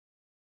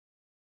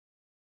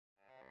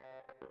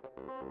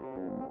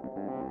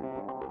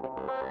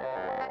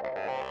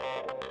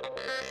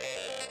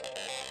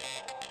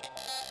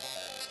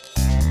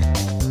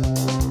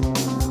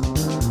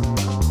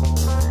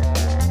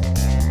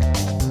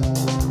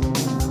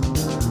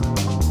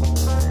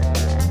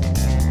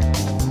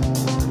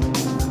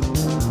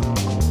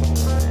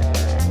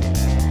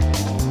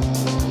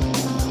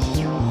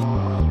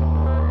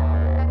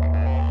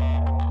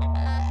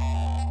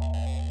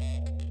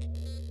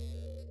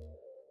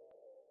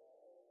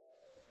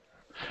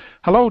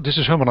Hello, this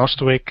is Herman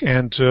Osterwijk,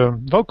 and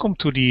welcome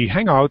to the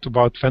Hangout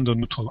about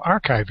vendor-neutral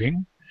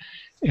archiving.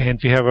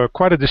 And we have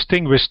quite a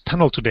distinguished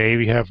panel today.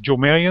 We have Joe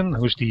Marion,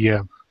 who's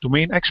the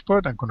domain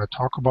expert. I'm going to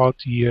talk about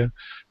the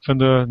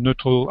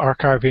vendor-neutral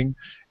archiving.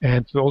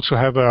 And we also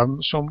have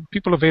some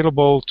people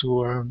available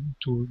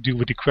to deal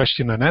with the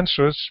question and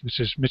answers,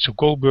 which is Mitchell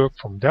Goldberg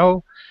from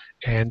Dell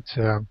and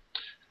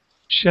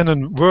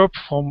Shannon Werb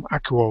from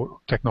Acquo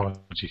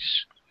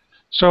Technologies.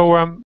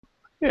 So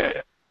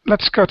yeah,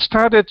 let's get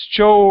started.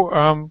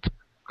 Joe,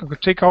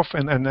 take off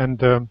and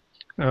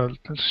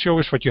show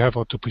us what you have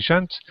to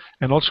present.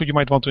 And also you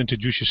might want to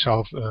introduce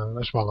yourself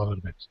as well a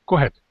little bit. Go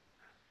ahead.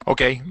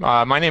 Okay,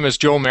 my name is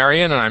Joe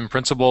Marion, and I'm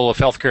Principal of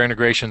Healthcare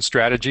Integration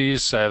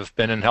Strategies. I've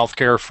been in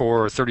healthcare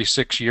for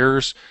 36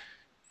 years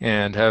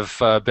and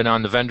have been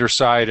on the vendor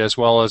side as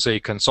well as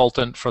a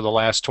consultant for the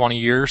last 20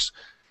 years,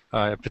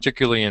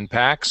 particularly in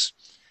PACS.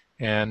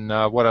 And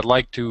what I'd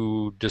like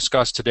to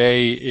discuss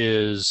today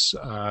is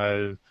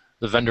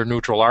the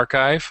vendor-neutral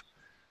archive.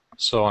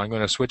 So I'm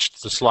going to switch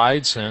to the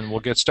slides and we'll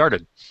get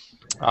started.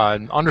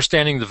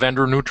 Understanding the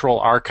vendor-neutral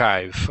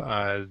archive,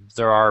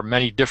 there are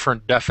many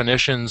different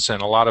definitions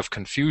and a lot of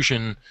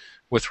confusion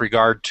with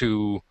regard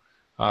to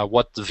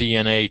what the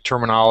VNA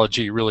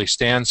terminology really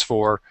stands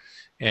for.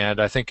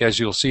 And I think as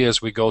you'll see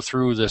as we go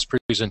through this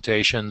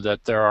presentation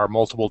that there are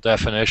multiple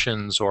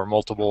definitions or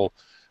multiple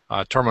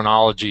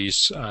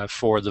terminologies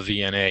for the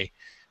VNA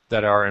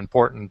that are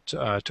important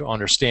to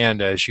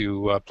understand as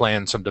you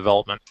plan some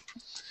development.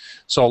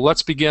 So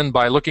let's begin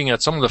by looking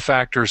at some of the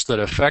factors that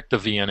affect the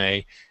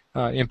VNA.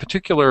 In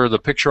particular, the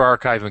picture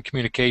archive and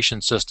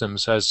communication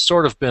systems has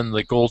sort of been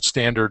the gold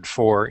standard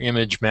for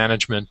image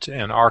management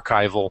and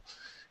archival,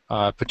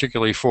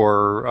 particularly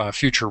for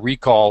future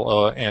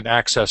recall and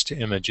access to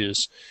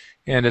images.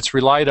 And it's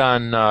relied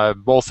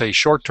on both a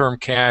short-term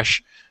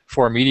cache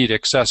for immediate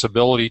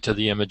accessibility to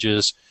the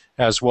images,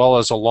 as well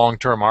as a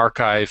long-term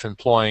archive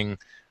employing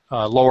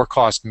lower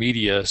cost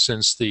media,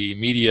 since the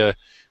media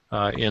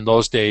in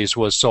those days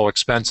was so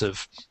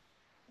expensive.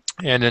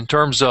 And in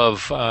terms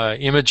of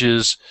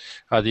images,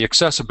 the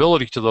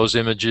accessibility to those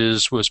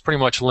images was pretty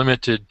much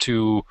limited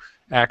to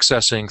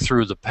accessing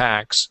through the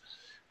PACS.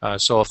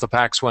 So if the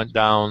PACS went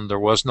down, there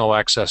was no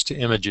access to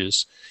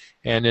images.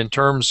 And in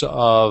terms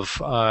of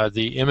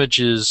the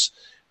images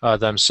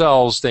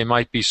themselves, they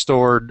might be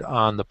stored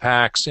on the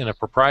PACS in a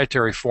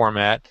proprietary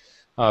format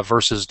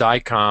versus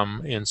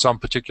DICOM in some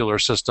particular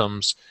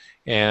systems.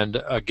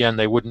 And again,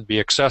 they wouldn't be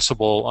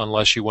accessible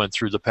unless you went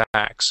through the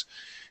PACS.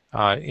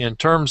 In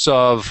terms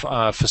of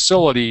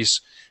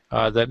facilities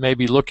that may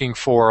be looking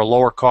for a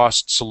lower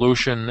cost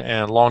solution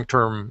and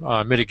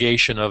long-term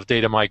mitigation of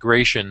data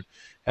migration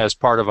as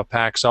part of a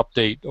PACS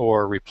update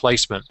or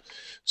replacement.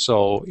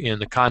 So in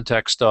the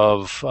context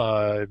of,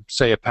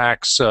 say, a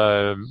PACS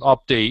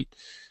update,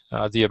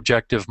 the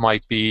objective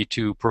might be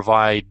to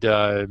provide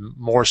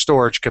more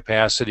storage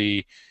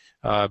capacity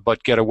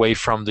but get away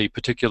from the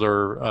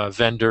particular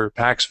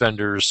PACS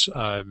vendor's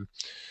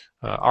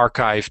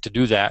archive to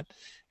do that.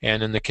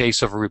 And in the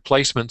case of a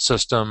replacement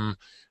system,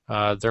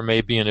 there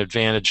may be an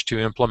advantage to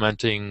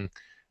implementing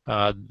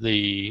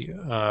the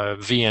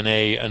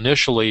VNA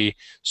initially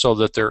so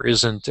that there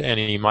isn't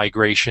any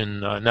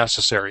migration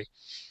necessary.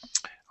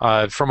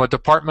 From a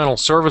departmental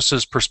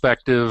services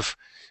perspective,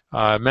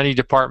 many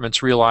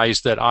departments realize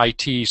that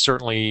IT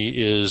certainly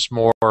is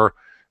more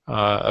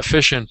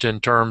efficient in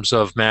terms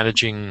of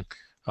managing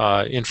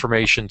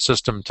information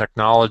system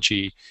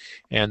technology,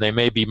 and they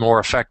may be more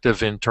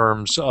effective in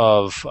terms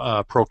of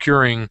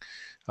procuring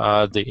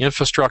the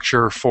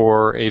infrastructure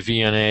for a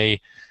VNA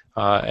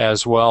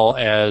as well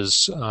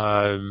as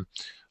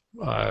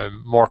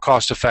more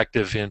cost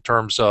effective in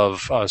terms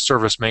of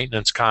service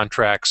maintenance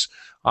contracts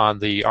on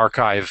the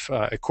archive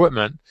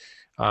equipment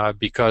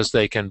because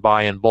they can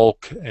buy in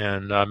bulk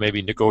and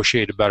maybe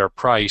negotiate a better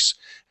price,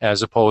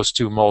 as opposed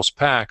to most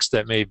PACS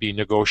that may be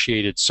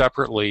negotiated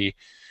separately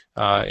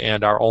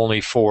and are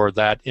only for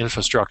that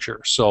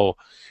infrastructure. So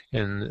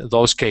in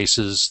those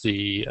cases,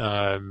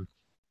 there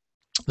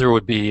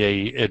would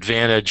be an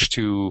advantage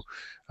to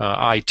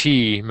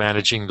IT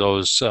managing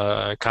those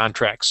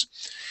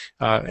contracts.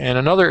 And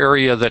another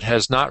area that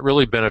has not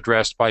really been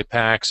addressed by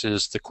PACS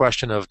is the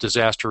question of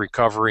disaster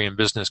recovery and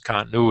business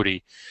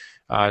continuity.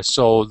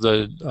 So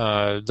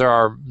there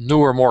are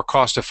newer, more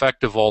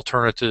cost-effective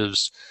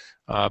alternatives,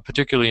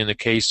 particularly in the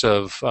case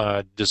of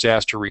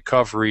disaster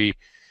recovery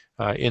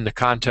in the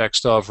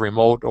context of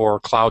remote or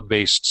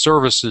cloud-based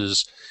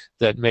services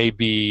that may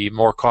be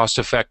more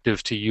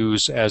cost-effective to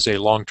use as a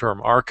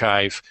long-term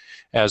archive,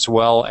 as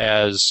well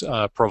as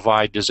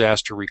provide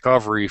disaster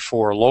recovery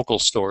for local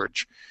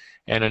storage.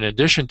 And in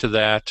addition to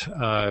that,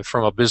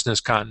 from a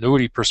business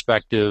continuity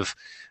perspective,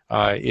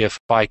 if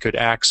I could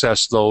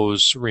access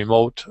those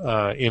remote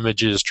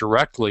images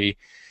directly,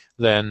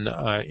 then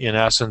in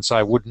essence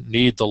I wouldn't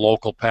need the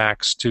local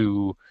PACS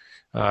to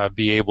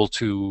be able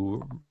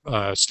to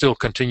still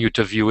continue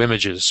to view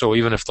images. So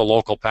even if the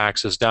local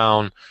PACS is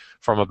down,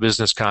 from a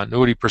business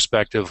continuity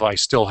perspective, I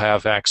still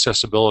have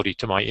accessibility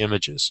to my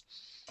images.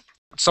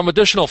 Some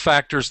additional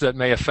factors that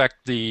may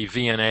affect the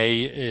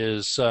VNA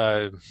is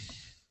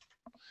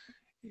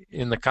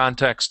in the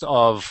context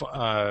of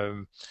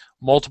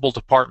multiple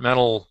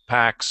departmental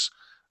PACS,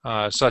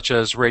 such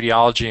as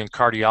radiology and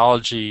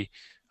cardiology.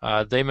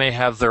 They may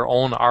have their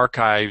own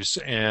archives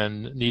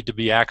and need to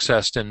be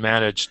accessed and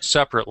managed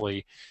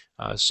separately.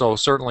 So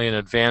certainly an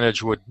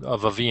advantage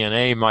of a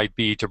VNA might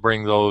be to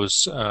bring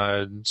those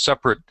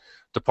separate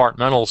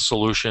departmental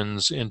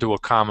solutions into a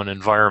common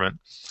environment.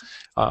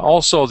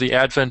 Also, the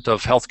advent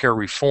of healthcare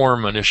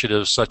reform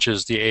initiatives such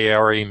as the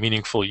ARA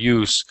Meaningful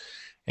Use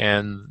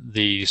and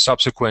the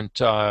subsequent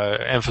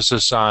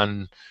emphasis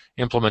on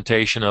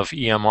implementation of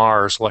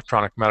EMRs,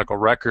 electronic medical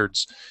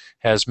records,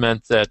 has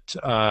meant that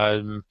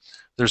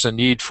there's a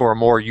need for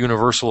more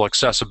universal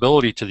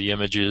accessibility to the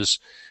images.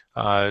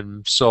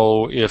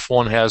 So if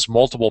one has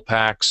multiple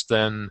PACS,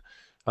 then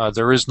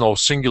there is no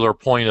singular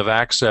point of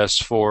access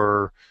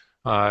for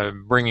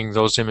bringing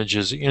those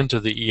images into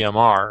the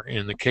EMR.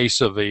 In the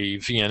case of a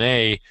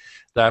VNA,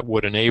 that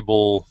would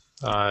enable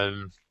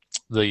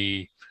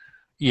the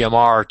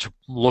EMR to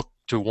look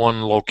to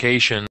one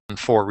location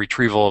for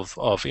retrieval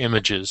of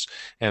images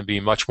and be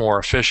much more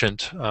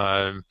efficient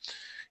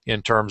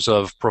in terms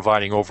of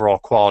providing overall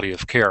quality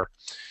of care.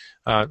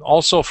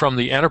 Also, from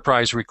the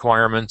enterprise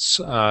requirements,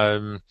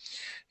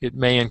 it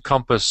may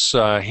encompass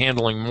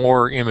handling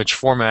more image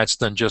formats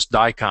than just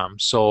DICOM.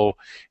 So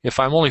if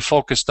I'm only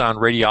focused on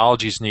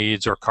radiology's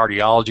needs or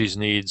cardiology's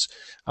needs,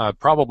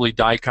 probably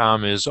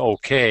DICOM is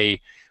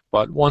okay.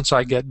 But once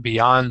I get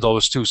beyond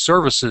those two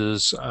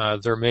services,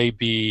 there may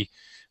be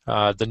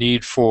the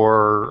need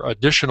for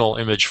additional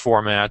image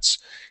formats.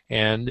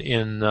 And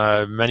in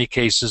many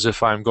cases,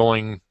 if I'm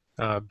going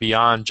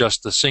beyond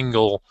just the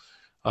single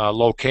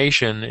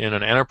location in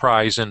an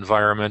enterprise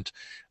environment,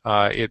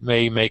 it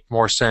may make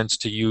more sense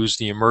to use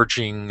the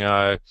emerging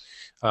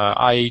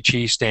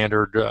IHE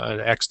standard,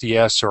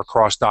 XDS, or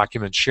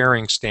cross-document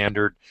sharing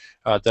standard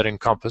that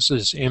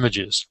encompasses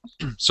images.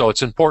 So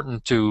it's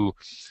important to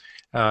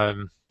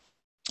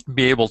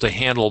be able to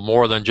handle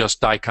more than just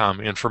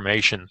DICOM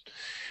information.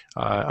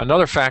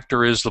 Another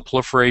factor is the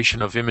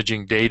proliferation of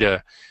imaging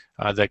data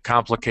that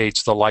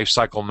complicates the life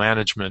cycle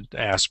management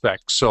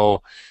aspect.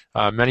 So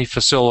many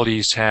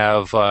facilities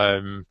have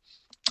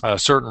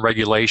certain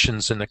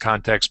regulations in the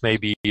context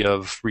maybe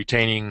of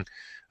retaining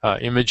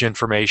image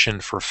information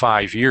for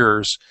 5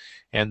 years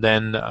and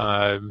then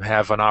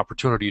have an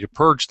opportunity to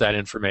purge that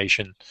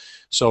information.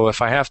 So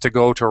if I have to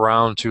go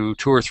around to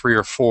 2 or 3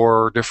 or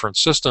 4 different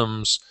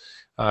systems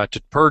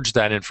to purge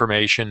that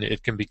information,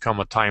 it can become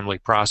a timely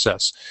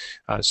process.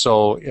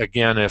 So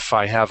again, if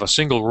I have a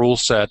single rule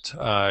set,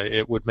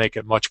 it would make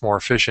it much more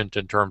efficient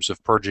in terms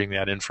of purging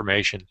that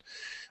information.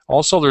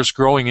 Also, there's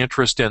growing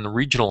interest in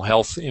regional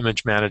health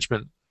image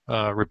management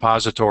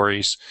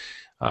repositories,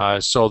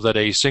 so that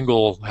a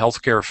single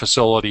healthcare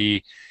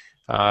facility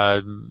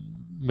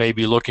may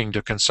be looking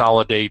to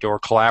consolidate or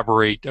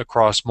collaborate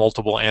across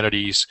multiple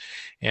entities,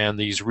 and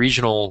these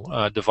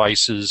regional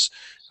devices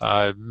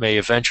may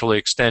eventually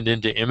extend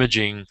into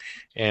imaging,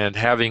 and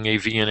having a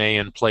VNA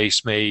in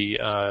place may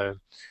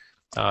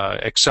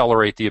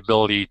accelerate the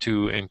ability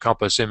to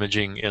encompass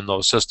imaging in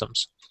those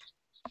systems.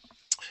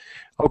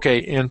 Okay,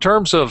 in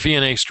terms of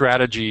VNA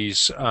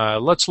strategies,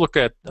 let's look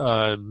at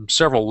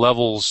several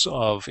levels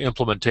of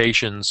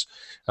implementations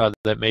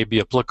that may be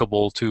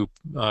applicable to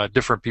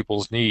different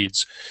people's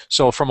needs.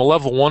 So from a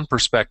level 1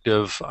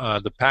 perspective,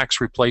 the PACS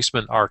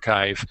replacement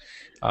archive,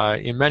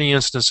 in many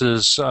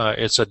instances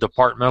it's a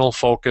departmental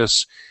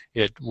focus.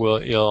 It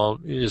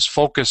is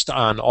focused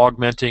on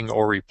augmenting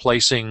or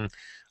replacing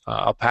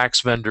a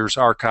PACS vendor's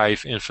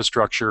archive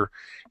infrastructure,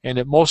 and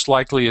it most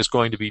likely is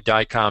going to be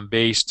DICOM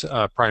based,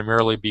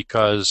 primarily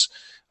because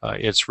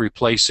it's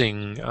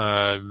replacing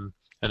an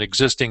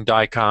existing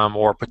DICOM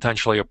or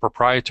potentially a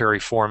proprietary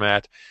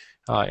format,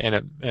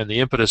 and the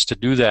impetus to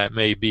do that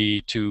may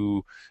be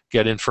to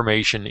get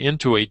information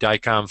into a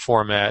DICOM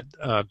format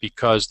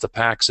because the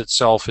PACS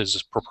itself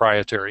is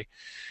proprietary.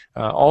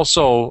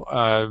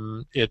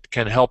 Also, it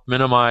can help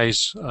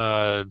minimize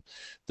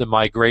the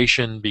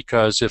migration,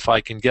 because if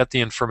I can get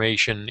the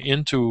information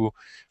into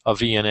a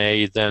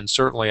VNA, then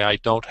certainly I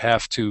don't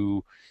have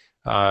to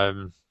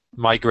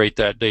migrate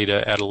that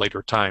data at a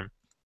later time.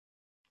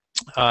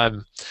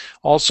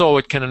 Also,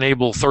 it can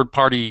enable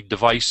third-party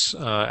device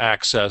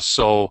access,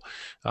 so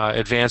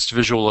advanced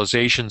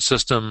visualization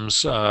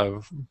systems,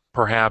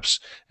 perhaps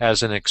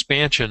as an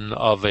expansion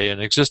of an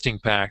existing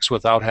PACS,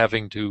 without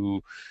having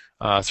to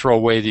throw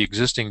away the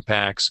existing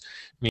packs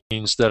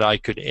means that I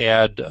could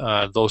add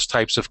those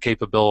types of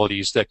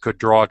capabilities that could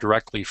draw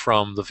directly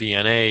from the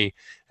VNA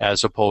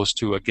as opposed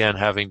to, again,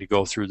 having to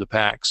go through the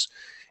packs.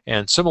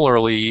 And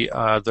similarly,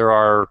 there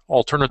are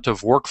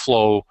alternative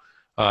workflow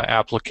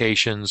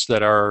applications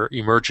that are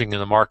emerging in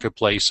the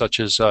marketplace, such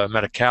as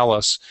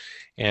Metacalis,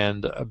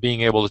 and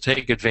being able to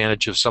take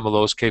advantage of some of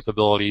those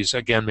capabilities,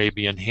 again, may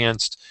be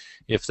enhanced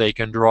if they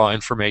can draw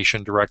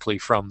information directly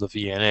from the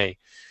VNA.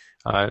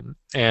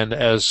 And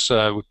as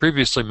we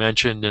previously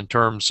mentioned, in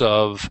terms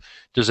of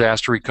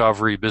disaster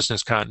recovery,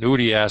 business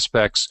continuity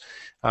aspects,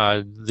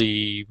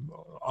 the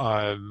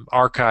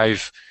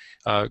archive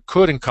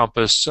could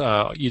encompass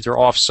either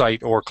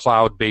off-site or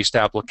cloud-based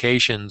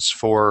applications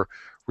for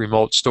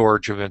remote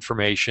storage of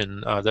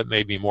information that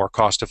may be more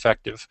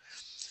cost-effective.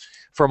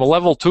 From a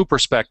level 2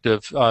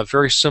 perspective,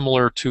 very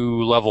similar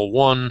to level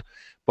 1,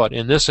 but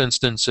in this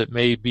instance it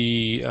may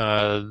be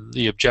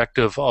the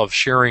objective of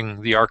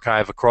sharing the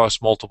archive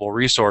across multiple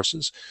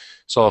resources.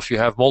 So if you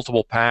have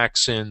multiple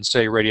packs in,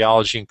 say,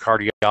 radiology and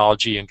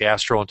cardiology and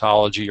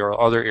gastroenterology or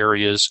other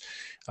areas,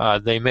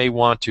 they may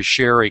want to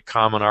share a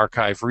common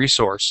archive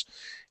resource.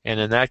 And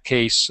in that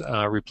case,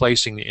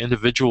 replacing the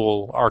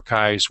individual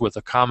archives with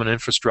a common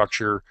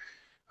infrastructure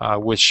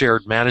with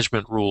shared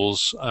management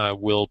rules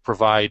will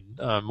provide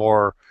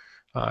more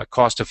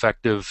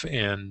cost-effective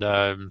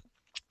and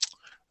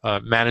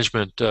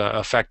management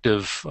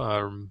effective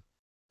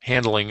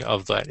handling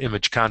of that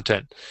image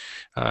content.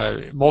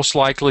 Most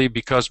likely,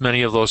 because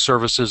many of those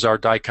services are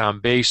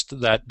DICOM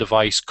based, that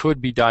device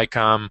could be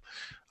DICOM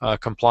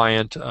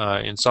compliant.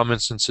 In some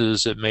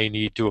instances, it may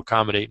need to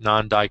accommodate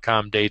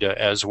non-DICOM data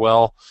as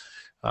well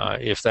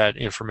if that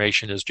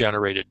information is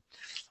generated.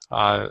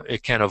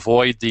 It can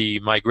avoid the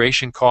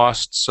migration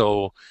costs.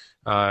 So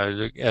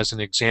as an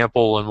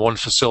example, in one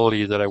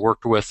facility that I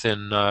worked with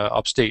in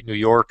upstate New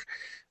York,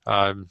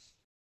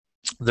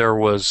 there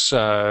was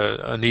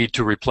a need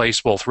to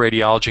replace both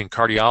radiology and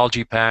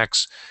cardiology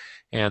packs,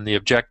 and the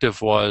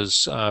objective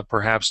was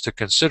perhaps to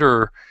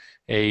consider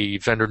a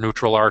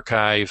vendor-neutral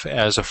archive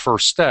as a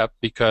first step,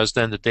 because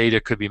then the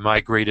data could be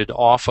migrated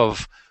off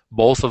of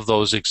both of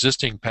those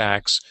existing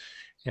packs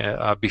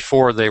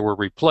before they were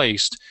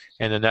replaced,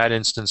 and in that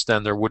instance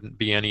then there wouldn't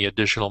be any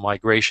additional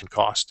migration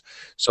cost.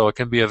 So it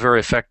can be a very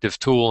effective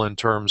tool in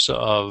terms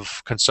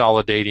of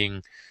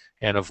consolidating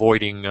and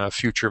avoiding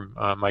future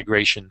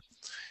migration.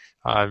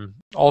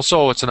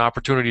 Also, it's an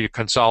opportunity to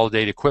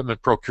consolidate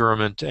equipment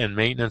procurement and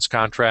maintenance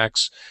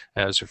contracts,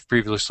 as we've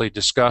previously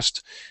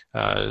discussed,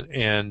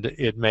 and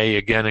it may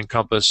again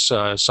encompass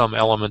some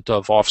element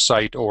of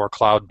off-site or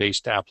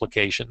cloud-based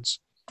applications.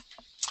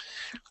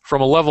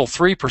 From a level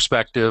 3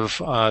 perspective,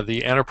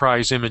 the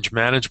enterprise image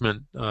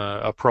management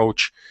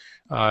approach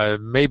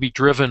may be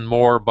driven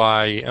more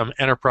by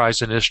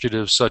enterprise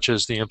initiatives such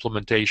as the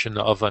implementation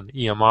of an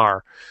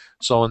EMR.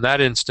 So in that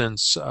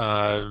instance,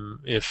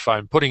 if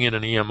I'm putting in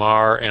an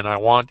EMR and I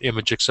want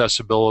image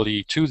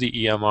accessibility to the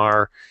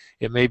EMR,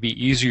 it may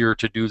be easier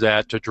to do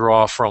that, to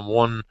draw from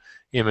one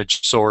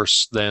image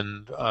source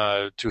than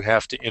to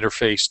have to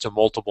interface to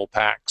multiple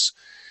packs.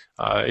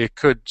 It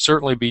could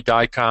certainly be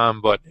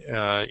DICOM, but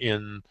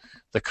in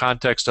the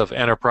context of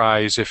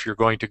enterprise, if you're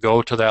going to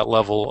go to that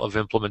level of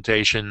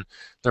implementation,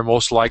 there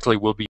most likely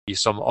will be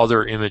some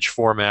other image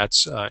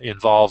formats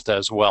involved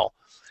as well.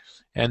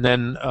 And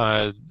then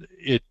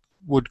it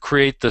would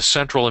create the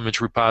central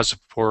image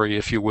repository,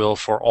 if you will,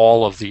 for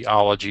all of the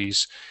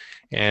ologies,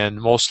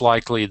 and most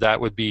likely that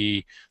would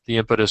be the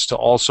impetus to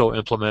also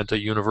implement a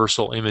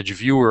universal image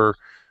viewer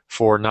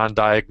for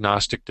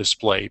non-diagnostic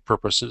display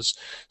purposes.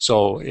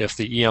 So if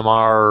the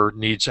EMR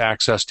needs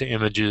access to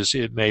images,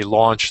 it may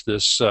launch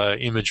this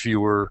image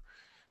viewer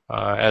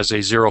as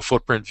a zero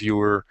footprint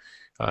viewer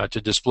to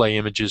display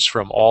images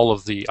from all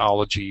of the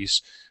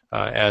ologies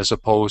as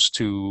opposed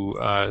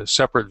to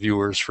separate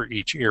viewers for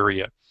each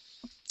area.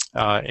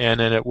 And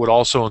then it would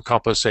also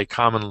encompass a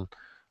common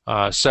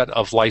set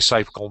of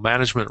lifecycle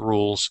management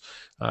rules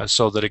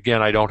so that,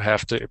 again, I don't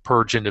have to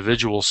purge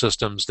individual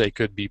systems. They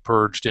could be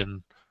purged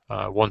in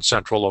one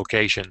central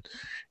location.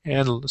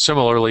 And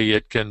similarly,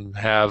 it can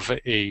have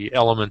an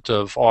element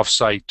of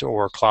off-site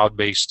or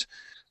cloud-based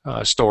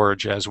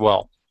storage as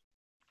well.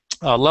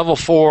 Level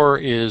 4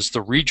 is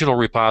the regional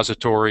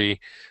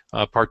repository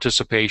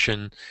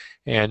participation,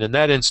 and in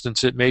that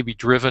instance it may be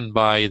driven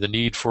by the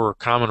need for a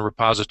common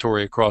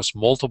repository across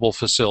multiple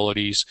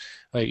facilities,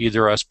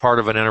 either as part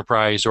of an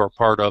enterprise or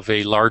part of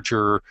a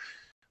larger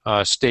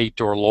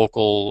state or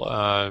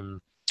local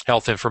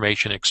health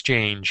information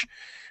exchange.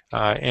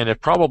 And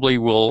it probably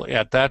will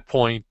at that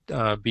point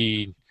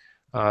be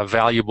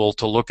valuable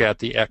to look at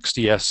the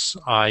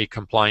XDSI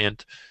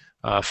compliant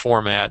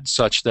format,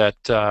 such that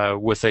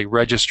with a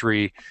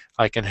registry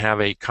I can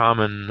have a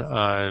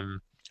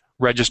common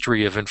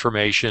registry of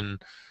information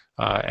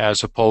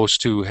as opposed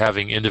to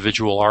having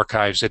individual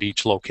archives at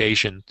each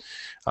location.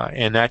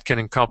 And that can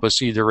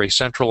encompass either a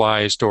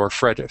centralized or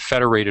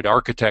federated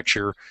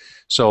architecture.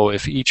 So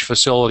if each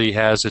facility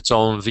has its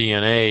own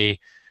VNA,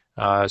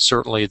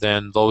 certainly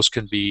then those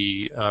can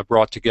be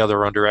brought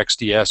together under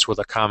XDS with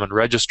a common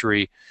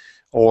registry,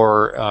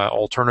 or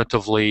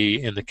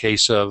alternatively, in the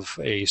case of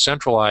a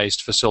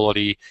centralized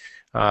facility,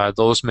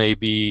 those may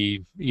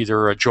be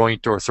either a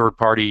joint or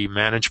third-party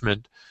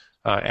management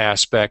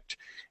aspect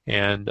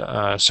and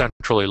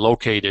centrally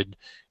located.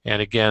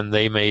 And again,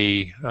 they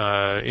may,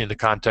 in the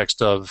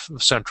context of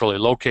centrally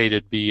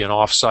located, be an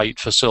off-site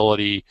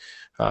facility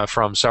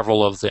from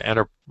several of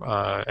the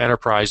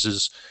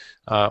enterprises,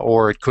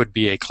 or it could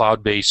be a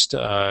cloud-based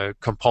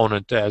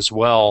component as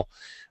well.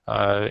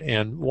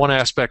 And one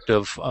aspect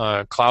of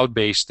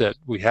cloud-based that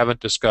we haven't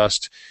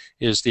discussed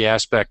is the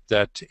aspect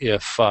that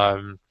if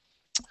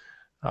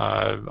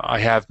I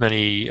have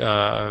many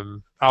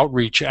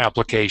outreach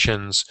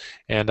applications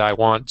and I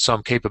want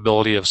some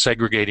capability of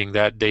segregating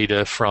that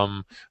data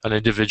from an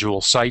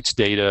individual site's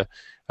data,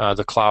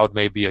 the cloud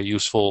may be a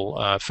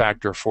useful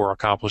factor for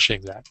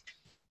accomplishing that.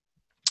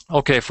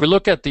 Okay, if we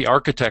look at the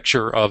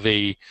architecture of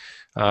a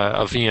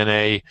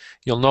VNA,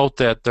 you'll note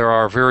that there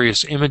are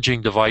various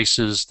imaging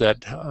devices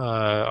that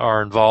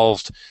are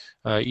involved,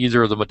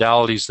 either the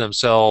modalities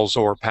themselves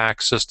or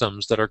PAC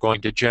systems that are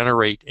going to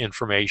generate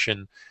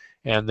information,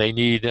 and they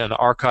need an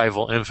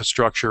archival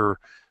infrastructure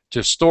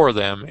to store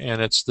them.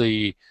 And it's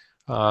the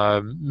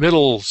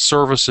middle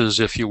services,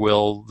 if you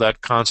will,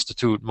 that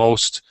constitute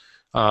most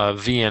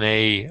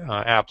VNA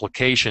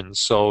applications.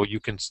 So you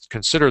can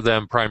consider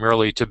them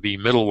primarily to be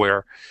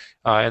middleware.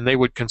 And they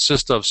would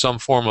consist of some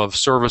form of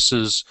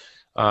services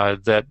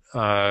that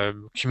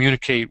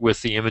communicate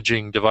with the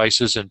imaging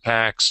devices and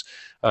PACs,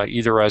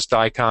 either as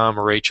DICOM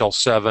or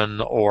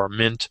HL7 or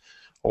MINT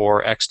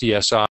or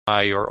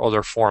XDSI or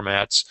other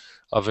formats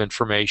of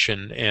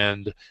information.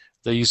 And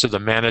these are the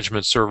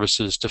management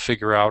services to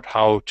figure out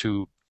how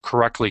to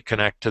correctly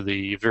connect to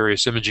the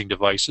various imaging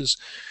devices.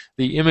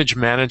 The image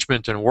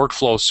management and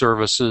workflow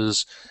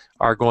services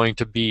are going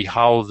to be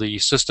how the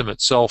system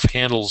itself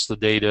handles the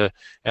data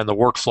and the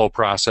workflow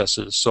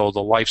processes. So the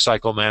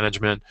lifecycle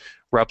management,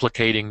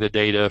 replicating the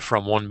data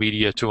from one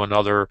media to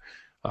another,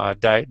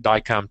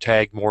 DICOM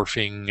tag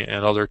morphing,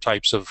 and other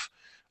types of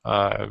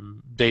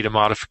data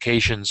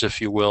modifications,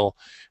 if you will,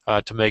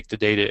 to make the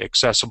data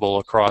accessible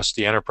across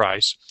the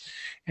enterprise.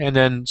 And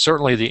then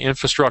certainly the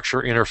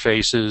infrastructure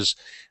interfaces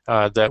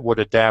that would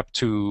adapt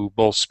to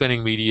both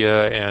spinning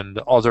media and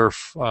other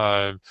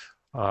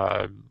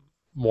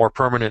more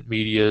permanent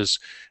medias,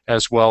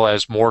 as well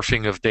as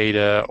morphing of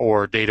data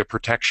or data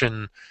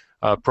protection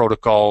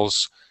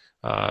protocols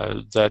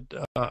that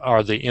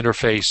are the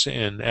interface,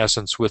 in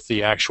essence, with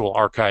the actual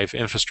archive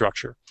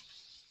infrastructure.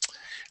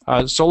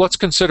 So let's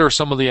consider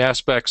some of the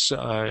aspects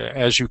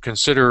as you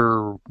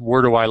consider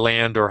where do I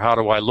land or how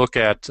do I look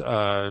at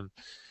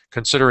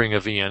considering a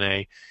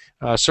VNA.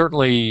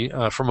 Certainly,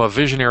 from a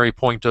visionary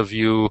point of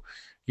view,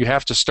 you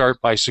have to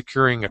start by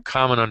securing a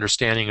common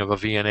understanding of a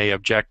VNA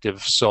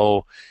objective.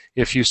 So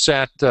if you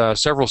sat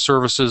several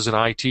services in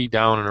IT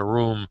down in a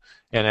room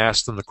and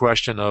asked them the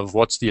question of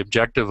what's the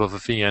objective of a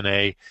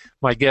VNA,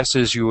 my guess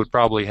is you would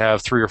probably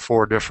have 3 or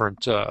 4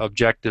 different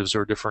objectives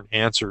or different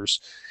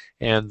answers.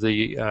 And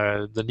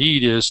the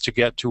need is to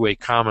get to a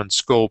common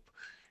scope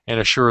and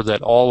assure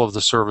that all of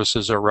the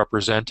services are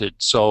represented.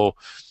 So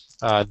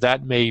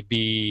that may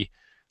be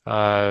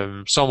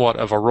somewhat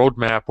of a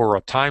roadmap or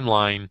a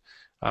timeline,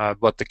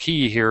 but the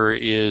key here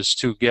is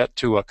to get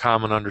to a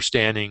common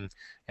understanding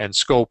and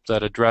scope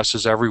that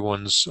addresses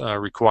everyone's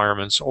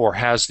requirements, or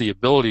has the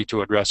ability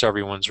to address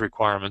everyone's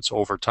requirements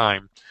over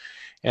time.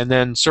 And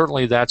then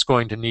certainly that's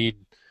going to need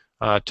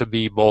to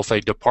be both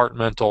a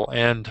departmental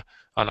and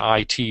an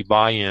IT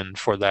buy-in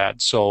for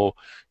that. So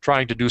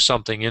trying to do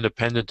something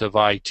independent of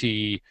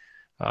IT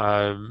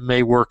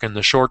may work in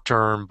the short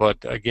term, but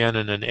again,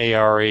 in an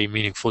ARA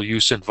meaningful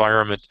use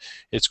environment,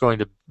 it's going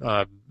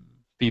to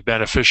be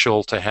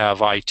beneficial to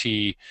have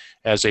IT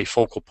as a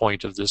focal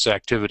point of this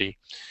activity.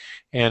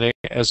 And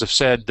as I've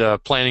said,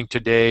 planning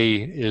today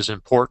is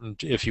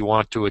important if you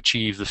want to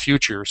achieve the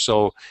future.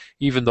 So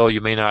even though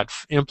you may not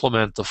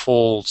implement the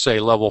full, say,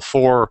 level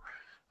 4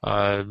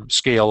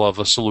 scale of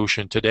a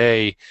solution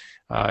today,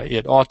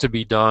 it ought to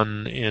be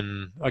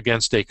done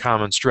against a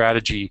common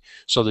strategy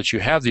so that you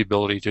have the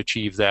ability to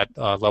achieve that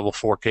level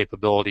 4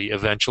 capability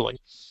eventually.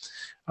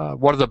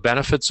 What are the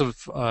benefits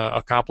of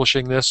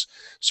accomplishing this?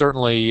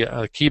 Certainly,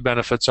 key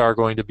benefits are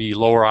going to be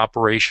lower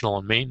operational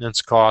and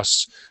maintenance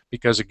costs,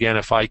 because again,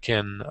 if I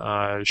can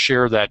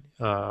share that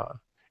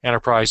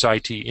enterprise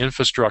IT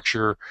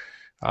infrastructure,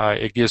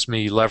 it gives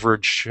me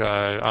leverage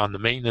on the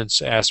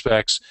maintenance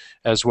aspects,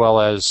 as well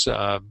as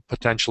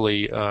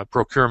potentially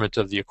procurement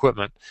of the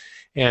equipment.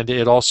 And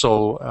it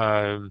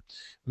also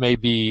may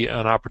be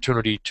an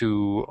opportunity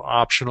to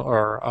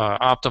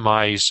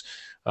optimize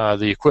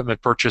the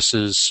equipment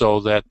purchases so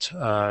that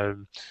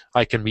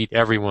I can meet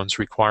everyone's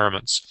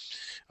requirements.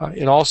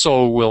 It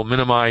also will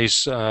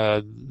minimize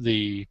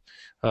the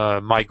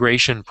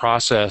migration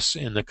process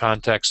in the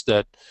context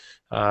that,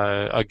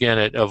 again,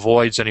 it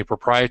avoids any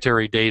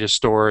proprietary data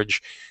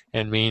storage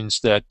and means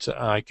that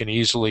I can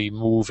easily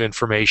move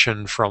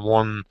information from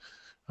one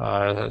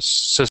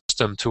system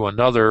system to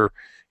another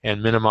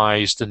and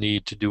minimize the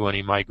need to do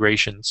any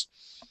migrations.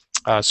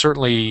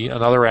 Certainly,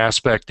 another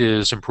aspect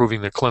is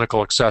improving the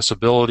clinical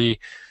accessibility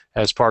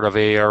as part of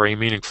ARA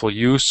meaningful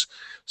use.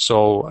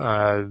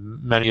 So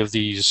many of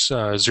these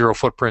zero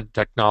footprint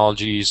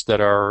technologies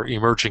that are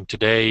emerging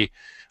today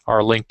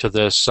are linked to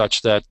this,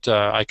 such that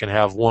I can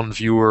have one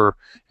viewer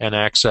and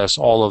access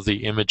all of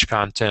the image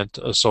content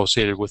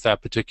associated with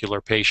that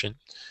particular patient.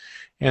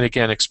 And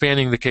again,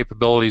 expanding the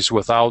capabilities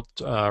without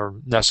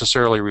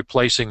necessarily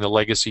replacing the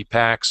legacy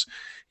PACS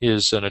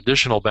is an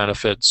additional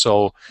benefit.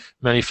 So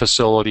many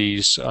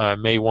facilities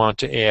may want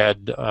to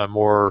add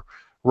more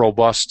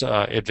robust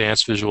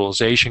advanced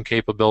visualization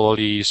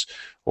capabilities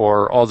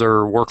or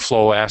other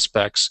workflow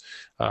aspects,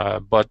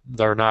 but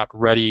they're not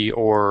ready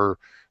or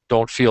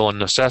don't feel a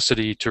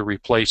necessity to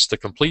replace the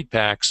complete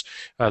PACS.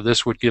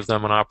 This would give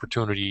them an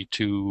opportunity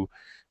to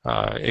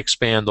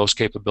expand those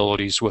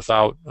capabilities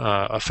without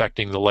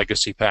affecting the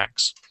legacy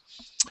PACS.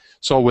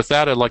 So with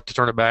that, I'd like to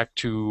turn it back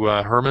to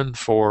Herman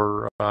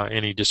for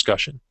any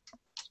discussion.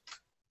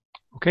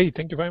 Okay,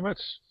 thank you very much.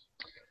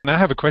 And I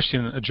have a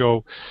question,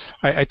 Joe.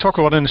 I talk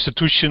about an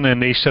institution,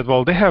 and they said,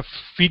 well, they have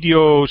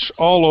videos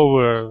all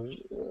over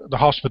the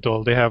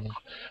hospital. They have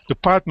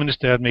departments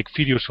that make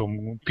videos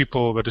from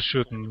people with a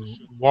certain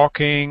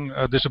walking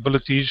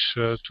disabilities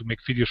to make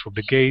videos from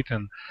the gate,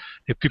 and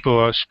if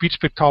people speech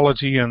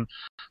pathology, and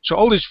so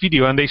all this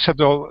video. And they said,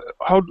 well,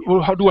 how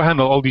do I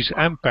handle all these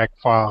MPEG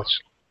files?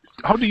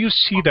 How do you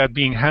see that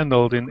being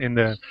handled in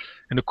the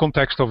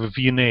context of a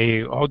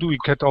VNA? How do we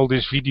get all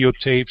these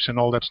videotapes and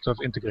all that stuff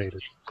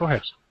integrated? Go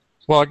ahead.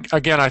 Well,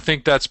 again, I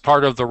think that's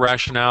part of the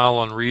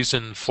rationale and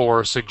reason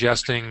for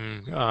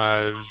suggesting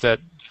that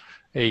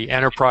a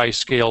enterprise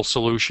scale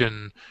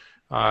solution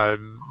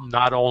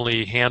not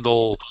only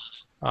handle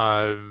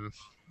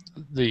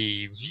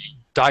the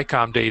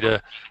DICOM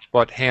data,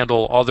 but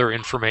handle other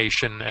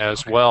information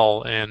as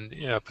well, and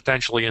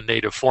potentially in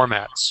native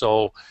formats.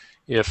 So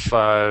if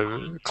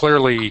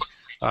clearly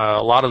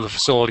a lot of the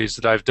facilities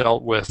that I've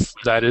dealt with,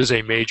 that is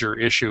a major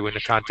issue in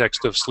the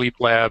context of sleep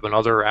lab and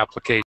other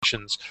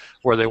applications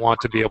where they want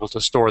to be able to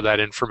store that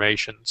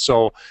information.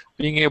 So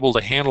being able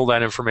to handle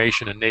that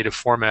information in native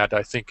format,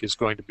 I think, is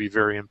going to be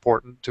very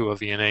important to a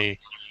VNA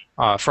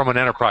from an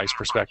enterprise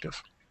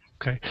perspective.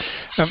 Okay.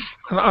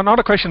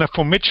 Another question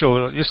for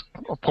Mitchell, just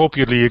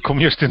appropriately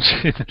commused in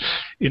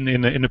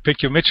the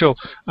picture. Mitchell,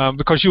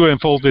 because you were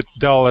involved with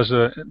Dell as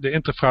the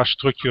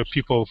infrastructure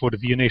people for the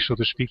VNA, so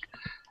to speak.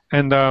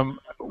 And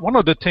one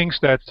of the things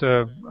that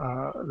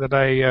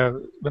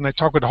when I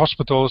talk with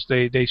hospitals,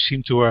 they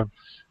seem to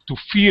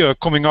fear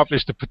coming up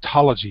is the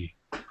pathology.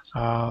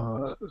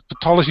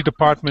 Pathology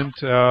department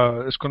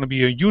is going to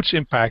be a huge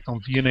impact on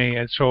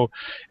VNA,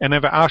 and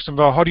if I asked them,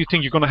 well, how do you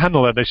think you're going to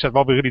handle it? They said,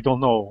 well, we really don't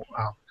know.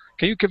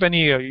 Can you give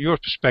any your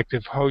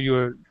perspective? Do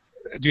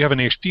you have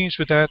any experience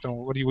with that,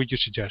 or what would you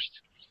suggest?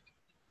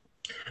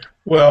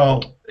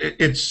 Well,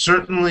 it's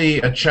certainly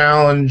a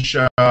challenge.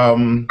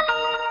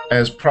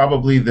 As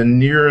probably the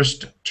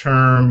nearest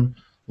term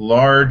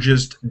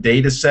largest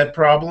data set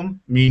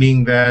problem,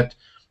 meaning that,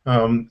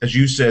 as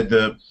you said,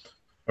 a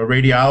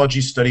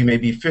radiology study may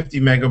be 50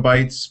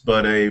 megabytes,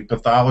 but a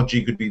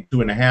pathology could be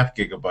 2.5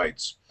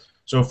 gigabytes.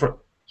 So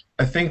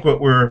I think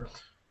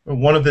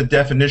one of the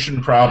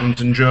definition problems,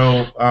 and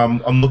Joe,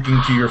 I'm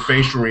looking to your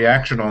facial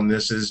reaction on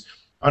this, is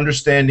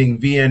understanding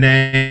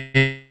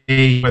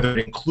VNA, whether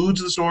it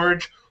includes the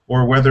storage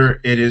or whether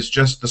it is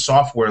just the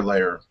software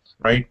layer.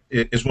 Right,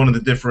 it is one of the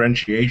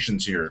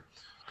differentiations here.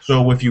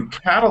 So if you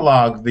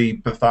catalog the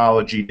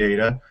pathology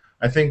data,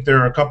 I think there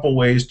are a couple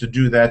ways to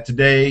do that.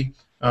 Today,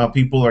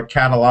 people are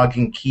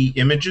cataloging key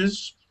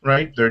images,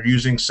 right? They're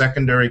using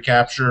secondary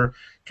capture,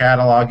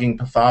 cataloging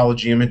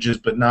pathology images,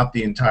 but not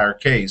the entire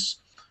case.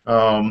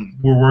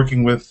 We're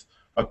working with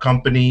a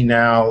company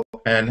now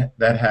and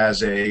that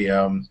has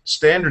a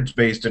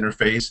standards-based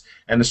interface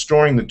and is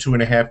storing the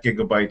 2.5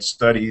 gigabyte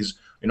studies,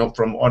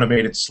 from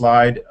automated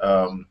slide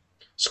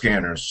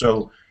scanners.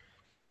 So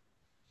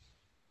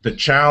the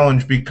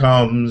challenge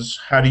becomes,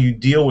 how do you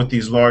deal with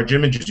these large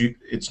images?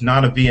 It's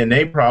not a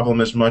VNA problem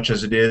as much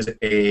as it is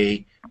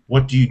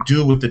what do you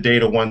do with the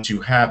data once you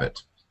have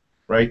it,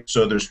 right?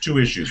 So there's two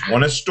issues.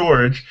 One is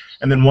storage,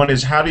 and then one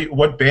is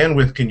what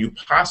bandwidth can you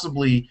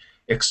possibly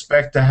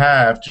expect to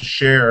have to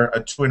share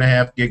a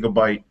 2.5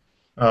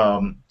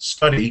 gigabyte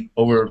study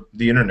over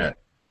the internet?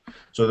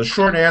 So the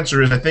short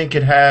answer is I think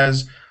it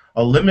has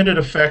a limited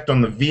effect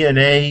on the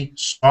VNA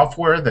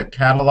software that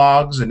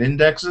catalogs and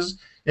indexes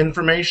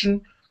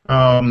information.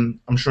 I'm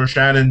sure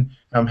Shannon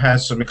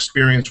has some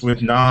experience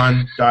with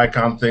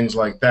non-DICOM things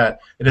like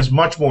that. It has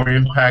much more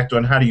impact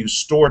on how do you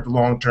store it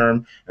long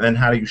term, and then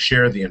how do you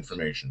share the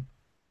information.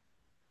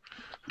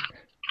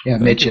 Yeah,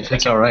 Mitch, if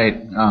it's all right,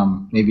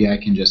 maybe I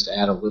can just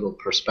add a little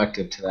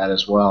perspective to that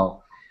as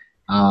well.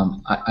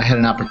 I had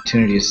an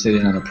opportunity to sit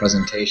in on a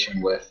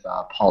presentation with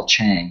Paul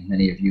Chang.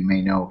 Many of you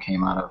may know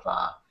came out of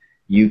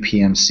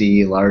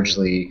UPMC,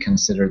 largely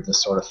considered the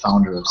sort of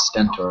founder of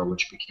Stentor,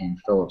 which became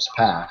Philips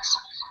PACS.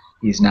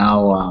 He's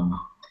now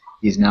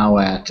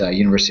at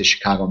University of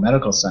Chicago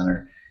Medical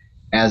Center,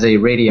 as a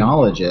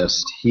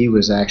radiologist, he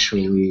was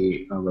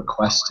actually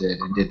requested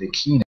and did the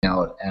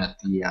keynote at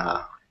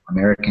the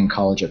American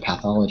College of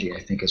Pathology,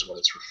 I think is what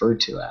it's referred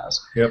to as.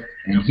 Yep.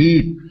 And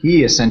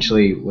he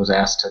essentially was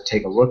asked to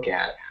take a look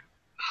at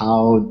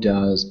how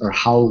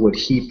would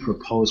he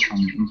propose from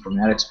an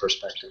informatics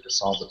perspective to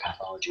solve the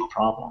pathology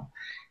problem.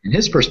 And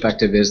his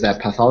perspective is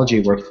that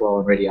pathology workflow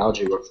and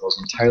radiology workflow is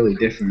entirely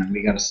different, and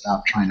we got to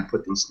stop trying to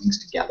put these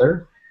things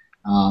together.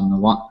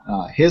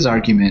 His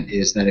argument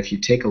is that if you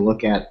take a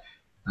look at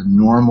a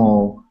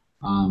normal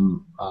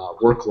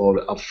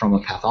workload from a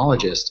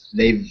pathologist,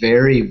 they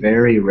very,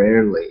 very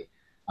rarely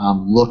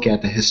look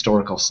at the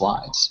historical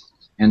slides.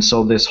 And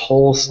so this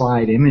whole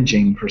slide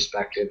imaging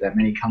perspective that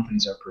many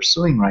companies are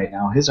pursuing right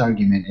now, his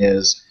argument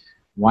is,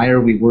 why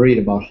are we worried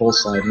about whole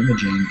slide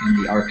imaging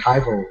and the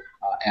archival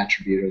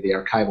attribute or the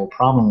archival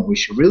problem? What we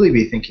should really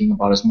be thinking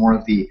about is more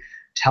of the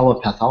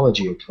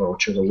telepathology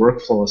approach, or the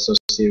workflow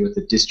associated with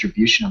the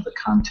distribution of the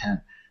content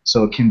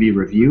so it can be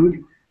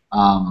reviewed,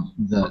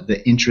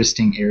 the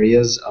interesting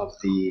areas of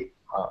the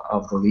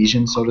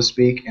lesion, so to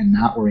speak, and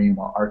not worrying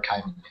about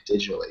archiving it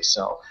digitally.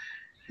 So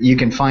you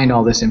can find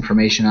all this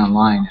information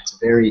online. It's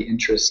very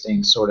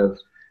interesting sort of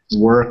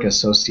work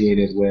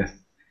associated with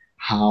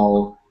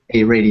how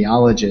a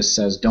radiologist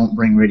says, don't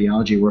bring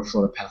radiology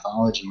workflow to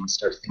pathology, and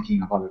start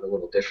thinking about it a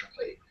little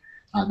differently.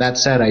 That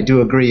said, I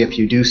do agree, if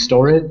you do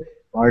store it,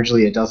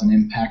 largely it doesn't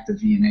impact the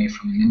VNA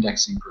from an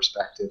indexing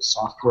perspective.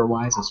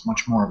 Software-wise, it's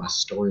much more of a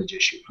storage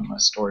issue from a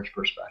storage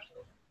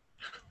perspective.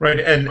 Right,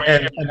 and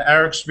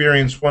our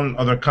experience, one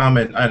other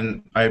comment,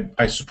 and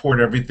I support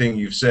everything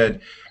you've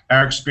said.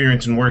 Our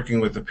experience in working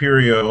with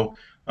Aperio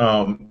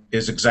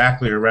is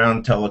exactly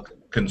around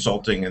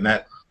teleconsulting, and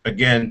that,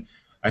 again,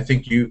 I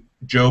think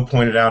Joe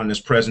pointed out in his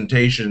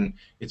presentation,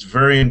 it's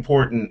very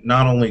important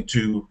not only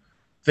to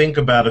think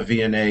about a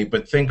VNA,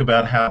 but think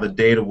about how the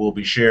data will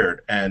be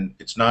shared. And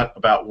it's not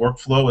about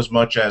workflow as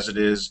much as it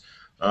is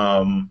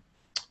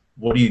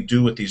what do you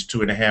do with these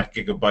 2.5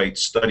 gigabyte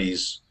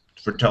studies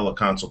for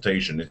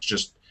teleconsultation. It's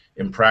just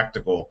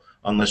impractical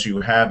unless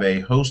you have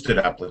a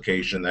hosted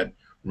application that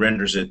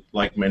renders it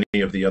like many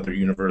of the other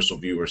universal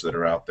viewers that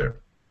are out there.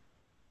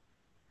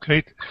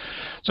 Great.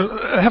 So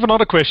I have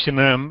another question.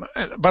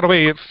 By the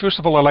way, first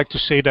of all, I'd like to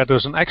say that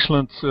there's an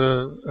excellent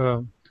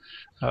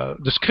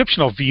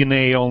description of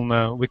VNA on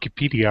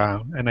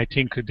Wikipedia, and I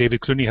think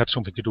David Clooney had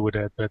something to do with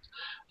that. But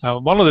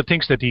one of the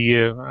things that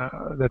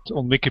that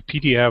on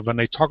Wikipedia, when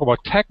they talk about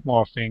tag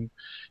morphing,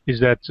 is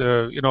that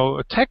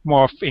a tag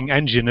morphing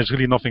engine is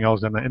really nothing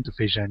else than an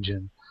interface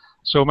engine.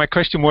 So my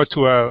question more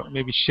to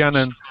maybe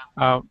Shannon.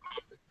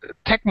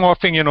 Tag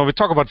morphing, we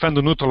talk about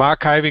vendor neutral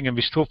archiving, and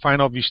we still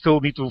find out we still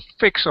need to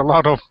fix a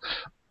lot of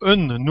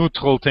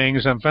unneutral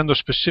things and vendor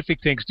specific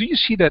things. Do you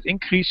see that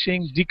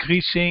increasing,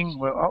 decreasing?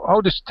 Well,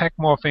 how does tag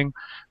morphing,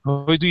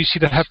 how do you see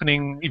that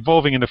happening,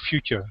 evolving in the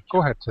future?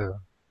 Go ahead,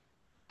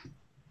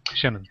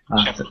 Shannon.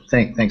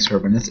 Thanks,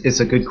 Herman.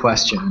 It's a good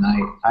question, and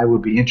I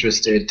would be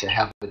interested to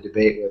have a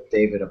debate with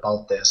David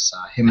about this.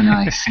 Him and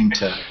I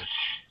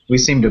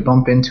seem to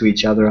bump into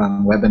each other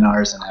on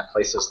webinars and at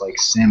places like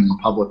SIM and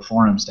public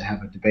forums to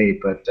have a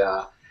debate, but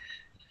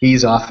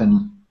he's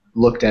often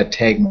looked at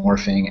tag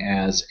morphing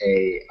as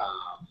a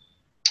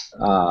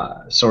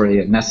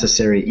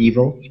necessary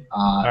evil.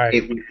 Right.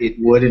 It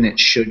would and it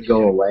should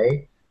go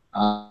away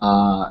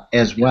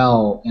as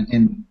well,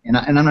 and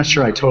I'm not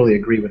sure I totally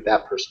agree with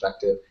that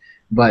perspective,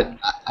 but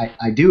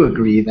I do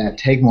agree that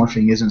tag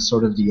morphing isn't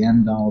sort of the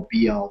end-all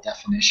be-all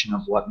definition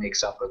of what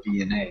makes up a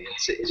VNA.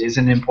 It is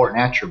an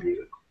important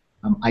attribute.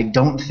 I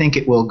don't think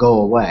it will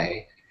go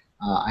away.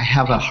 I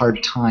have a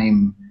hard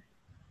time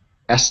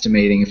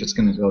estimating if it's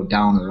going to go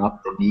down or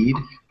up the need,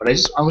 but I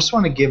just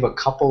want to give a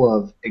couple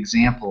of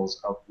examples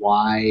of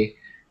why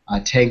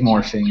tag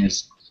morphing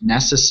is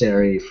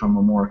necessary from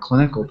a more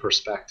clinical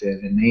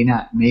perspective, and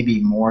maybe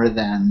more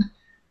than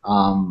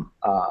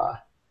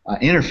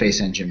interface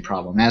engine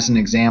problem. As an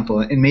example,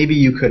 and maybe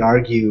you could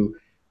argue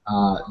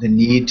the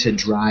need to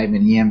drive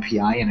an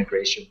EMPI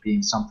integration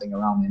being something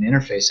around an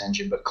interface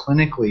engine, but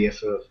clinically,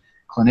 if a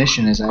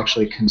clinician is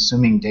actually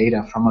consuming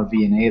data from a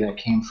VNA that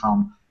came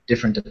from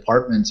different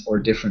departments or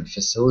different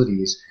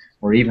facilities,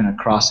 or even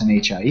across an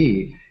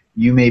HIE,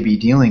 you may be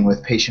dealing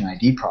with patient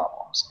ID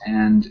problems.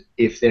 And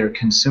if they're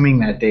consuming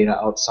that data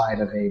outside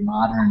of a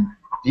modern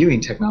viewing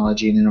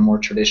technology and in a more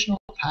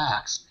traditional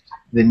PACS,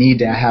 the need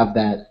to have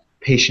that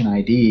patient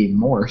ID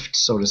morphed,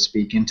 so to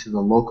speak, into the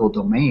local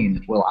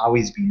domain will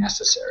always be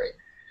necessary.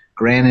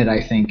 Granted,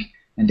 I think,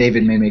 and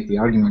David may make the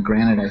argument,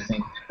 granted, I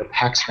think the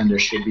PACS vendor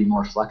should be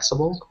more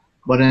flexible,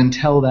 but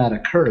until that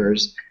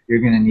occurs, you're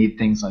going to need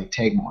things like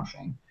tag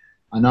morphing.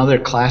 Another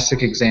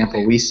classic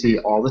example we see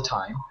all the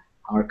time,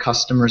 our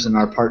customers and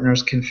our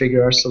partners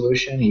configure our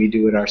solution. We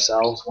do it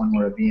ourselves when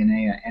we're a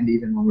VNA, and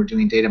even when we're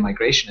doing data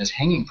migration, is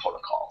hanging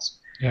protocols.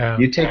 Yeah.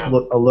 You take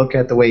a look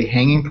at the way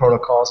hanging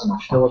protocols in a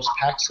Philips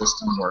PACS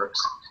system works,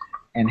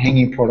 and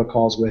hanging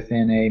protocols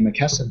within a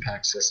McKesson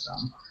PACS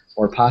system,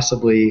 or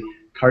possibly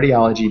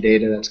cardiology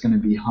data that's going to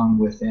be hung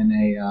within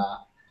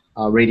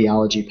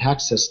radiology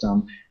PACS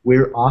system,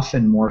 we're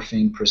often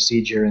morphing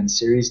procedure and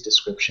series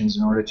descriptions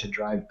in order to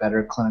drive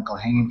better clinical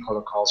hanging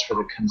protocols for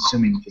the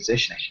consuming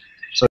physician.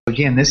 So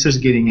again, this is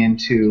getting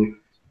into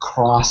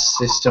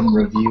cross-system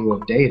review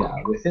of data.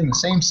 Within the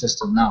same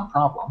system, not a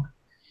problem.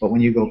 But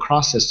when you go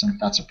cross-system,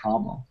 that's a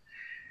problem.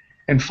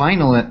 And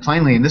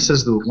finally, and this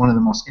is one of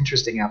the most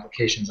interesting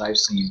applications I've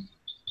seen,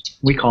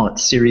 we call it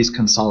series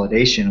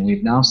consolidation.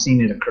 We've now seen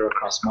it occur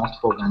across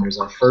multiple vendors.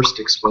 Our first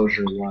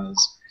exposure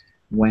was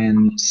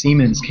when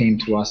Siemens came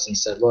to us and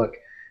said, look,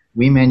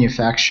 we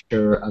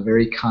manufacture a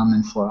very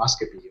common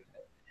fluoroscopy unit.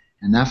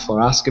 And that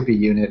fluoroscopy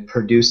unit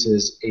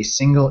produces a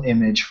single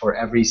image for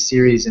every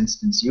series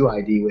instance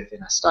UID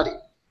within a study.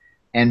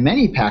 And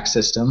many PAC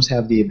systems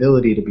have the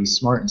ability to be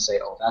smart and say,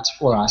 oh, that's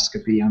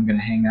fluoroscopy. I'm going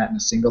to hang that in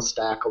a single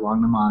stack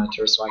along the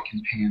monitor so I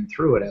can pan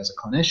through it as a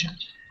clinician.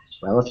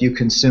 Well, if you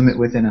consume it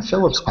within a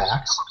Philips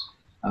PACS,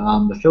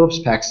 the Philips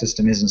PACS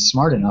system isn't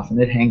smart enough,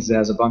 and it hangs it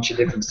as a bunch of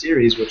different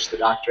series, which the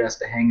doctor has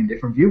to hang in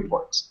different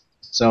viewports.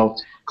 So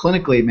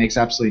clinically, it makes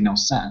absolutely no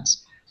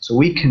sense. So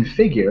we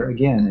configure,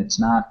 again, it's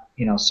not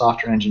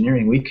software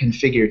engineering, we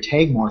configure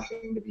tag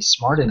morphing to be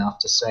smart enough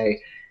to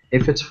say,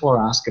 if it's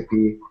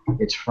fluoroscopy,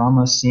 it's from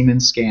a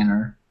Siemens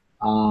scanner,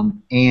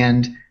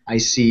 and I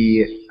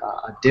see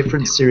a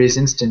different series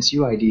instance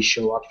UID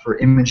show up for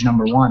image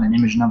number 1 and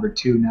image number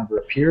 2 never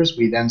appears,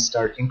 we then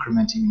start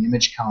incrementing the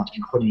image count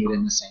and putting it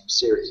in the same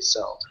series.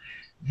 So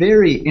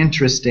very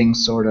interesting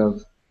sort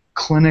of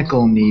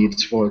clinical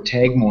needs for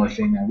tag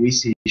morphing that we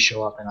see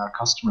show up in our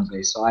customer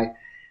base. So I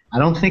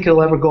don't think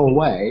it'll ever go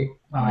away.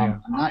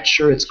 I'm not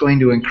sure it's going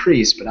to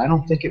increase, but I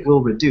don't think it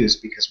will reduce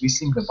because we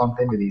seem to bump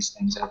into these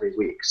things every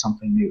week,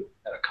 something new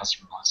that a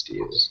customer wants to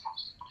use.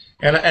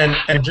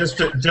 And just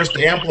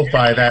to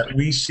amplify that,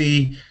 we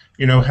see,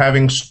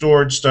 having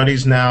stored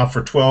studies now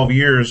for 12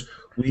 years,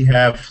 we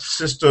have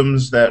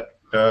systems that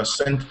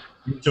sent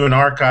to an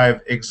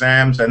archive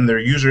exams and their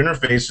user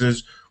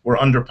interfaces were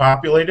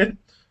underpopulated.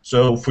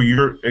 So for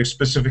your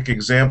specific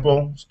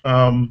example,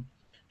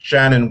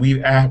 Shannon,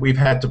 we've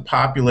had to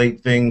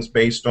populate things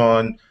based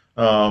on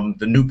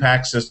the new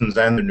PAC systems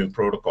and the new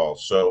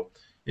protocols. So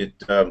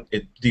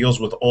it deals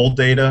with old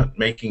data,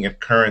 making it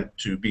current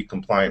to be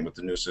compliant with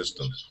the new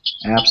systems.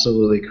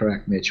 Absolutely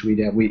correct, Mitch.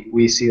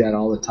 We see that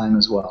all the time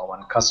as well. When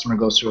a customer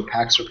goes through a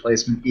PACS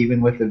replacement,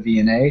 even with a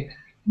VNA,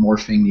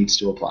 morphing needs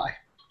to apply.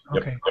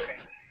 Okay.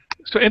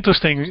 So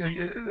interesting.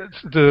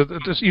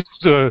 There's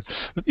either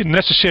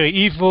necessary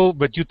evil,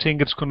 but you think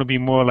it's going to be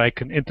more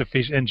like an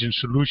interface engine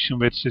solution,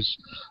 which is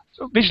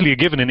basically a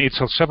given in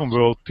 8L7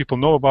 world. People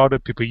know about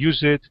it, people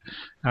use it,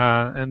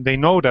 and they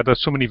know that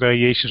there's so many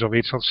variations of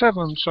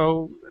 8L7,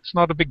 so it's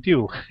not a big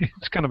deal.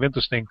 It's kind of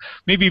interesting.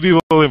 Maybe we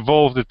will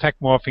evolve the tech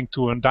morphing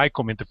to a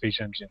DICOM interface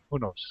engine. Who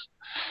knows?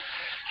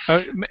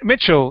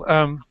 Mitchell,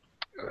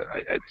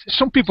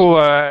 some people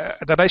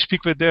that I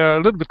speak with, they're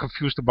a little bit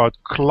confused about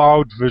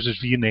cloud versus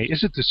VNA.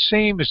 Is it the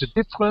same? Is it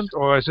different?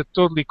 Or is it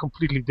totally,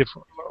 completely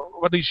different?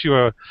 What is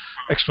your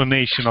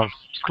explanation of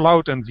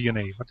cloud and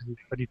VNA? What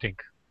do you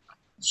think?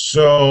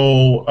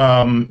 So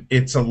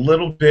it's a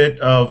little bit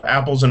of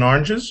apples and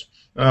oranges.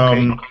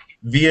 Okay.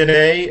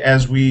 VNA,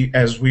 as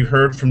we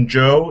heard from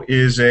Joe,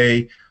 is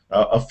a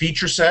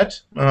feature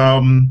set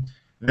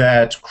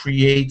that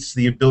creates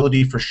the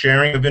ability for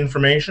sharing of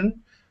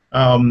information.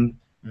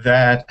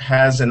 That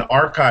has an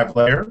archive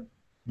layer,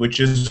 which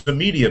is a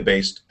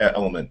media-based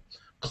element.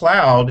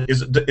 Cloud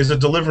is a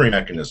delivery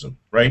mechanism,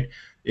 right?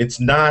 It's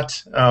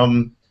not.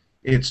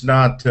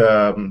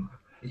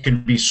 It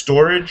can be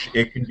storage.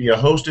 It can be a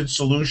hosted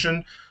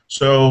solution.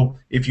 So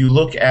if you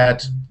look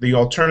at the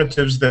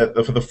alternatives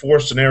for the 4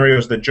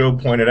 scenarios that Joe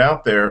pointed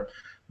out there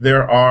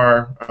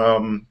are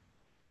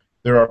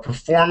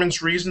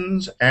performance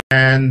reasons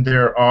and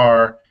there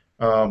are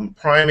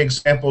prime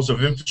examples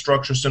of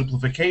infrastructure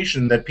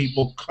simplification that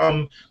people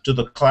come to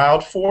the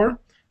cloud for,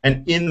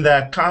 and in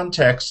that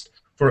context,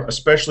 for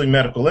especially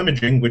medical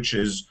imaging, which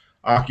is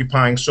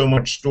occupying so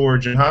much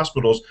storage in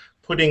hospitals,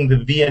 putting the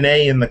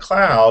VNA in the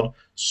cloud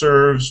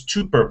serves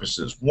 2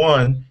 purposes.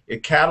 One,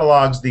 it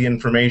catalogs the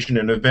information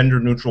in a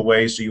vendor-neutral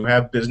way, so you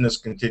have business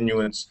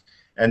continuance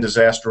and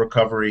disaster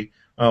recovery.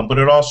 But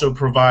it also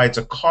provides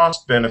a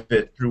cost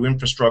benefit through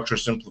infrastructure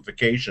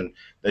simplification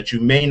that you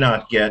may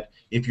not get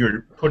if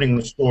you're putting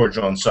the storage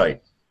on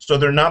site. So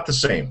they're not the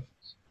same.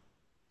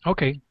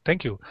 Okay,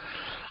 thank you.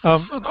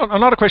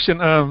 Another question,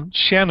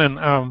 Shannon.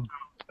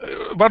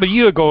 About a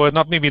year ago,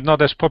 maybe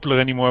not as popular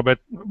anymore, but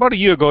about a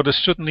year ago, there's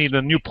certainly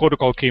the new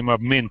protocol came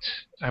up, MINT,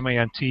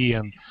 M-A-N-T,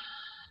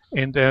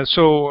 and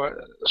so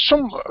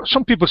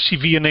some people see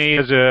VNA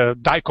as a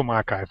DICOM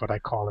archive, what I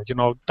call it.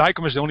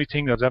 DICOM is the only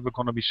thing that's ever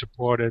going to be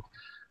supported.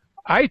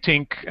 I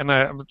think, and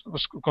I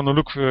was going to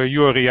look for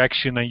your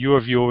reaction and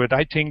your view of it,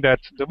 I think that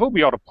there will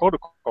be other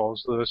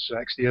protocols. There's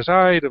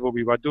XDSI, there will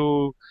be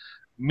Wado,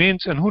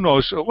 Mint, and who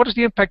knows. What is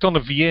the impact on the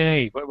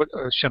VNA?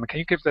 Shannon, can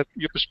you give that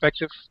your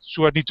perspective?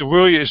 So I need to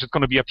worry, is it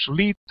going to be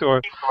obsolete?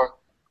 Or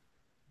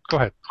go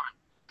ahead.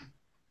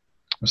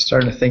 I'm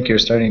starting to think you're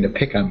starting to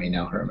pick on me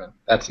now, Herman.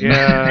 That's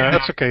Yeah,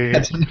 that's okay.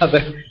 That's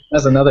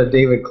another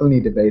David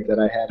Clooney debate that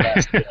I had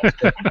last year.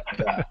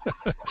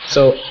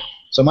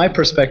 So my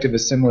perspective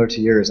is similar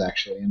to yours,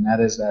 actually, and that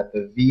is that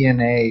the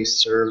VNA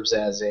serves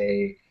as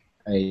a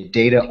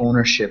data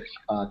ownership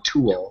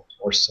tool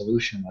or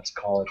solution, let's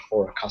call it,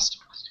 for a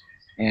customer.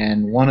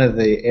 And one of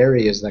the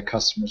areas that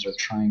customers are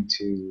trying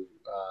to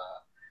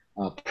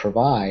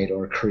provide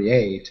or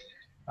create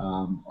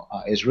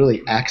is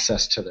really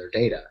access to their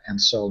data.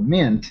 And so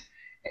Mint,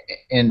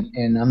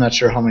 and I'm not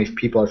sure how many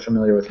people are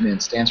familiar with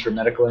Mint, stands for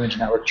Medical Image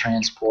Network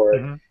Transport.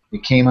 Mm-hmm.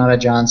 It came out of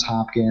Johns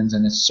Hopkins,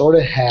 and it sort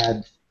of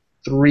had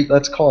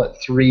let's call it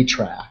three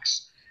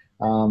tracks.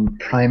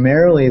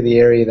 Primarily the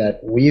area that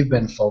we've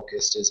been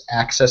focused is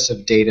access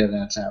of data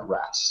that's at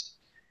rest.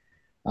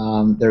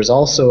 There's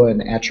also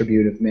an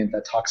attribute of Mint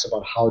that talks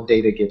about how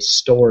data gets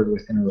stored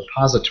within a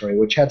repository,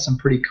 which had some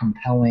pretty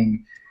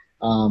compelling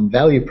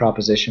value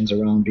propositions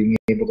around being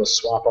able to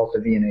swap out the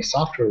VNA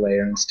software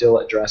layer and still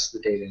address the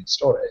data in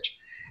storage.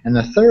 And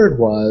the third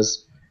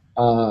was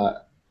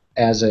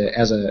as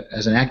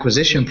an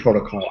acquisition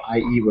protocol,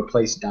 i.e.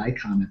 replace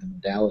DICOM at the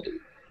modality.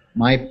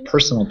 My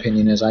personal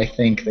opinion is I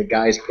think the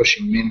guys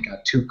pushing Mint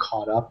got too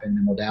caught up in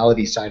the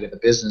modality side of the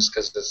business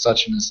because it's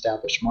such an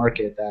established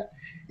market that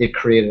it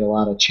created a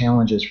lot of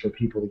challenges for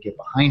people to get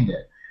behind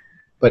it.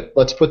 But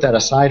let's put that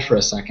aside for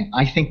a second.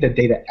 I think the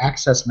data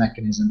access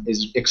mechanism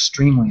is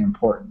extremely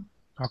important.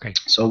 Okay.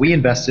 So we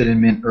invested in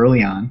Mint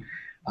early on.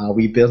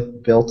 We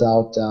built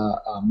out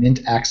Mint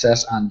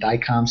access on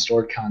DICOM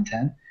stored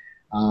content.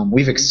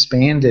 We've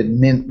expanded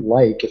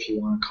Mint-like, if you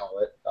want to call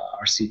it.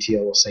 Our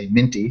CTO will say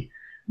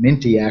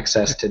Minty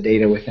access to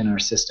data within our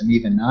system,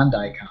 even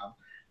non-DICOM.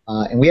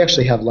 And we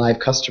actually have live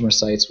customer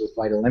sites with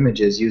Vital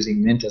Images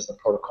using Mint as the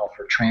protocol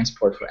for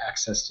transport for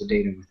access to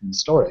data within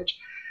storage.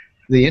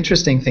 The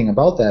interesting thing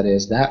about that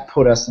is that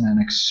put us in an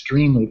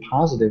extremely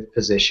positive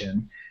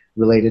position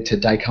related to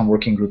DICOM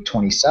Working Group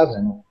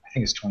 27, I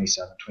think it's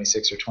 27,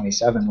 26 or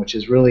 27, which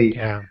is really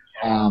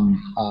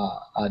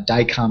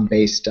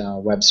DICOM-based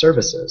web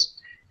services.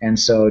 And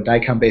so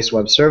DICOM-based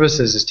web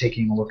services is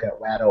taking a look at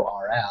WADO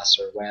RS,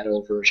 or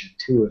WADO version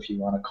 2, if you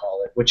want to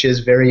call it, which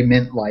is very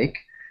Mint-like.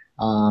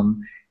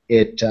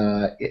 It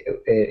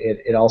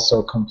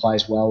also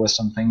complies well with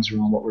some things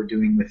around what we're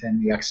doing within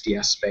the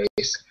XDS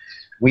space.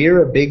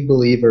 We're a big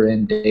believer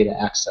in data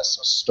access.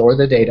 So store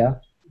the data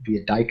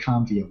via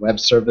DICOM, via web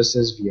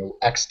services, via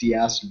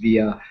XDS,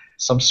 via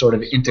some sort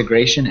of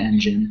integration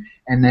engine,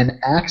 and then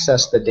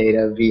access the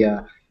data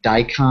via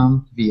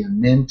DICOM, via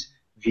Mint,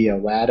 via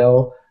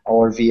WADO,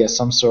 or via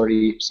some sort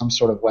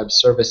of web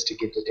service to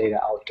get the data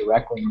out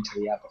directly into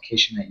the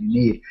application that you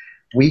need.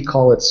 We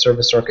call it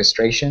service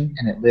orchestration,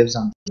 and it lives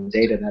on the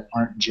data that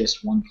aren't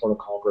just one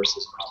protocol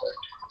versus another.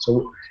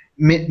 So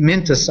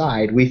Mint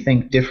aside, we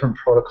think different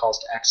protocols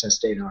to access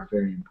data are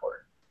very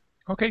important.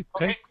 Okay.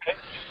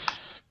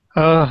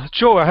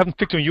 Joe, I haven't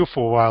picked on you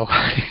for a while,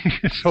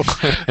 so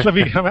let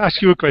me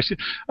ask you a question.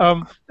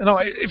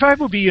 If I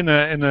would be in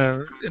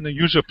a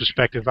user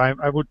perspective,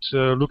 I would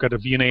look at a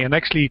VNA, and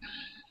actually,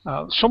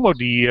 some of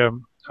the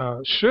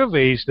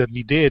surveys that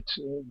we did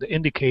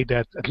indicate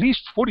that at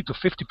least 40 to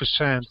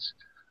 50%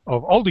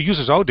 of all the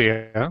users out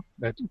there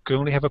that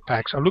currently have a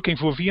PACS are looking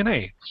for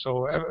VNA.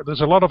 So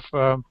there's a lot of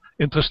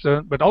interest,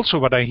 but also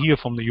what I hear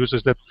from the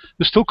users that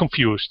they're still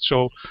confused.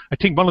 So I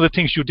think one of the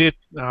things you did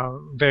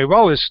very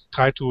well is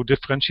try to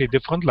differentiate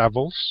different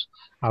levels,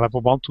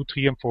 level 1, 2,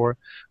 3, and 4.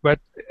 But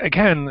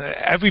again,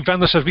 every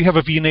vendor says we have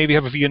a VNA, we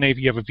have a VNA,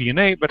 we have a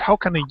VNA. But how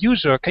can a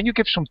user? Can you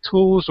give some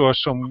tools or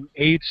some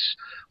aids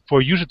for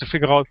a user to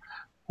figure out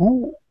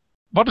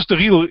what is the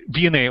real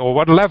VNA, or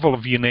what level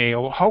of VNA,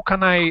 or how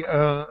can I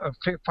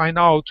find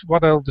out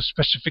what are the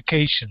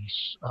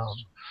specifications?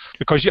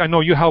 Because I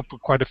know you help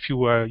quite a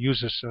few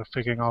users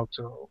figuring out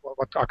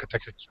what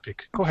architecture to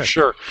pick. Go ahead.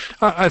 Sure.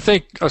 I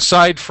think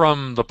aside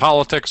from the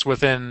politics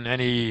within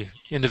any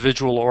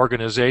individual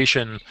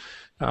organization,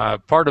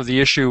 part of the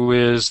issue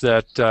is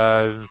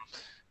that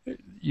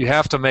you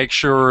have to make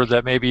sure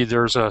that maybe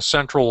there's a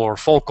central or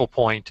focal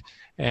point,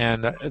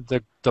 and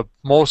the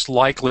most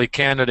likely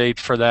candidate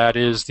for that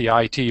is the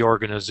IT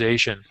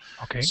organization.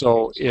 Okay.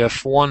 So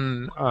if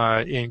one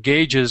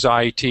engages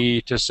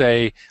IT to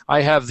say,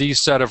 I have these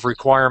set of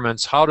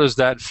requirements, how does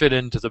that fit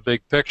into the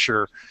big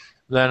picture?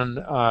 Then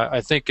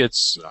I think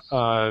it's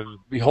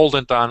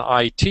beholden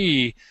on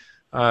IT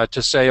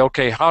to say,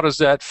 okay, how does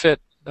that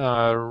fit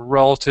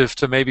relative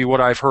to maybe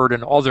what I've heard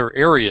in other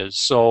areas?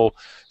 So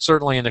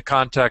certainly in the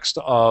context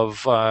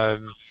of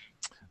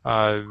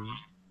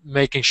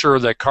making sure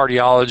that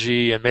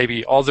cardiology and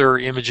maybe other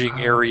imaging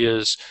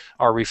areas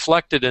are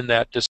reflected in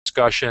that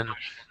discussion,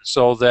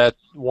 so that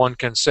one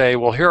can say,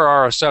 well, here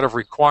are a set of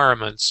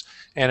requirements.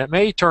 And it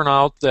may turn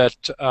out that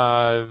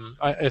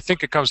I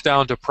think it comes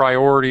down to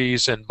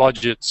priorities and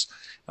budgets,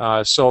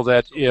 so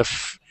that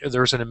if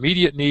there's an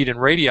immediate need in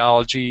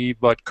radiology,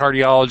 but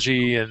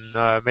cardiology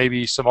and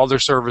maybe some other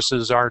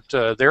services aren't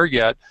there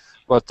yet,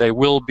 but they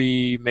will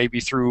be maybe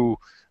through,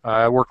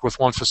 I worked with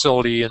one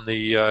facility in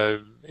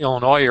the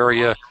Illinois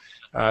area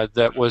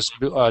that was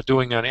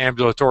doing an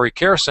ambulatory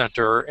care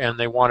center, and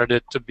they wanted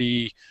it to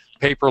be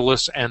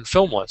paperless and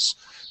filmless.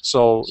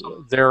 So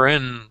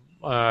therein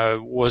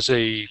was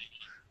an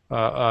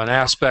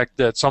aspect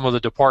that some of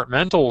the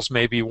departmentals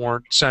maybe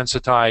weren't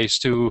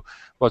sensitized to,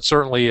 but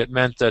certainly it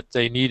meant that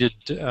they needed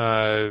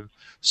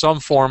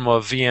some form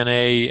of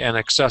VNA and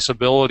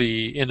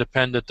accessibility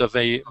independent of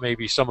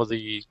maybe some of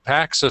the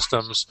PAC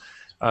systems,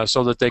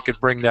 so that they could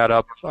bring that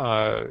up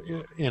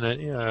in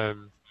a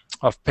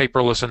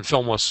paperless and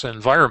filmless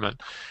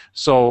environment.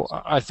 So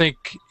I think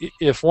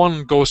if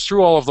one goes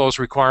through all of those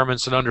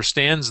requirements and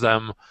understands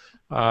them,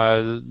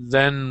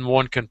 then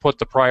one can put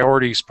the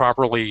priorities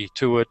properly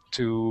to it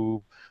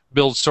to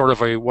build sort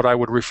of what I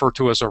would refer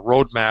to as a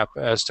roadmap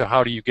as to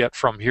how do you get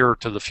from here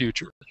to the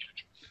future.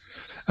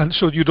 And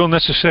so you don't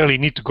necessarily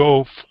need to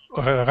go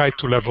right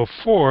to level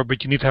 4,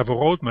 but you need to have a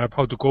roadmap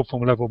how to go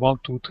from level 1,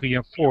 2, 3,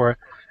 and 4.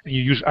 And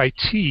you use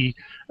IT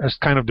as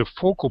kind of the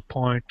focal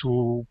point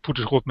to put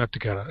this roadmap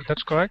together.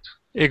 That's correct?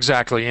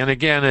 Exactly. And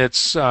again,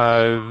 it's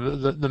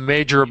the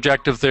major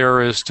objective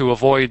there is to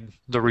avoid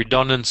the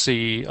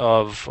redundancy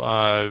of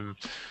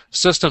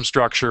system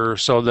structure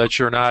so that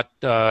you're not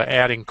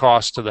adding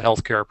costs to the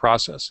healthcare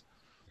process.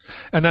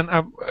 And then,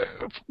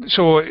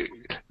 so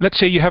let's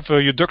say you have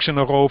your ducks in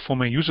a row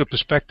from a user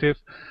perspective,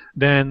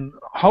 then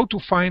how to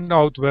find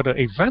out whether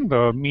a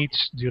vendor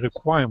meets the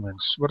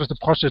requirements? What is the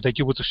process that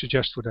you would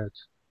suggest for that?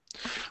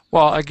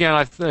 Well, again,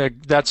 I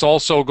think that's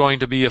also going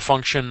to be a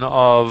function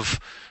of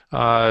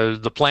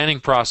the planning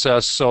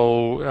process.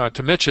 So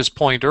to Mitch's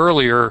point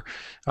earlier,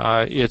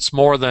 it's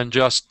more than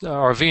just,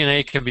 our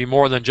VNA can be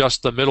more than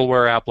just the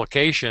middleware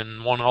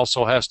application. One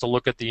also has to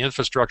look at the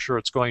infrastructure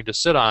it's going to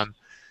sit on.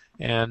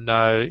 And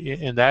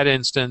in that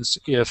instance,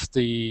 if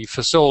the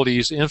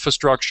facility's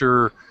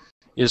infrastructure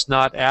is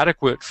not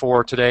adequate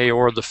for today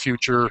or the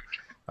future,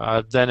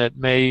 then it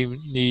may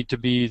need to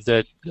be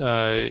that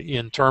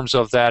in terms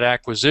of that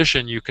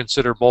acquisition, you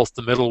consider both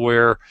the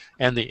middleware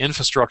and the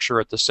infrastructure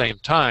at the same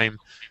time,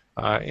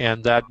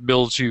 and that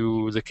builds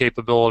you the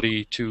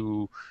capability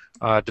to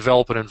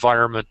develop an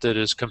environment that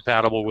is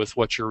compatible with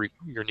what your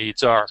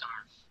needs are.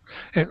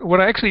 And what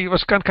I actually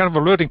was kind of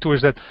alluding to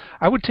is that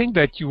I would think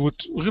that you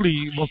would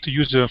really want to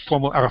use a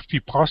formal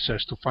RFP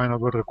process to find out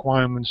what the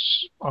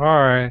requirements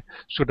are,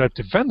 so that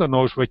the vendor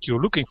knows what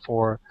you're looking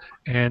for,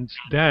 and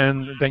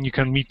then you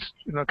can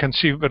can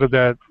see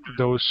whether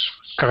those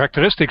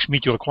characteristics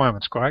meet your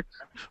requirements. Correct?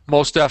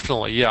 Most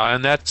definitely, yeah,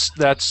 and that's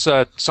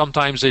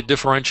sometimes a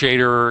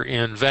differentiator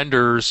in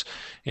vendors,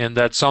 in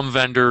that some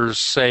vendors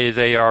say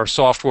they are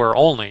software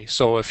only.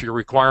 So if your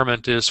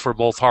requirement is for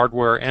both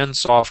hardware and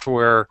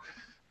software,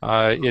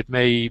 it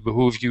may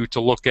behoove you to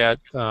look at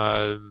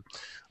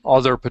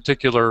other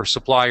particular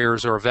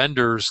suppliers or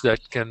vendors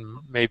that can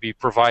maybe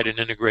provide an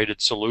integrated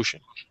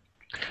solution.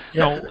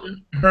 Yeah,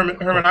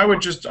 Herman, I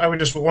would just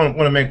want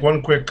to make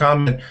one quick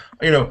comment.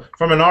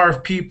 From an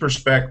RFP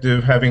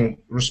perspective, having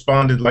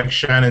responded like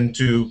Shannon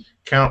to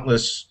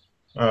countless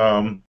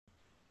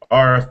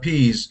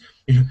RFPs,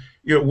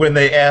 when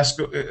they ask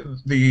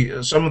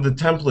some of the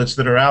templates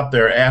that are out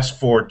there ask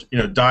for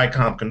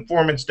DICOM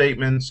conformance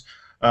statements,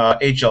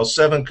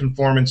 HL7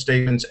 conformance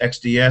statements,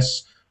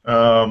 XDS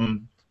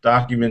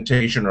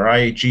documentation or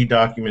IHE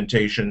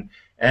documentation,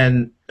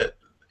 and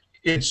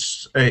it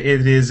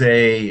is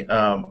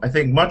I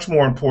think much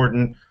more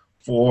important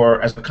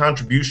as a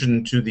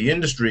contribution to the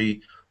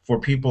industry for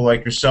people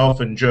like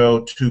yourself and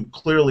Joe to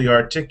clearly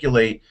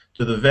articulate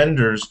to the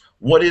vendors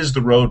what is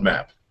the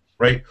roadmap,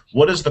 right?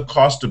 What is the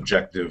cost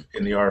objective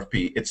in the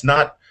RFP? It's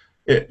not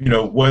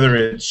whether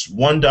it's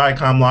one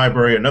DICOM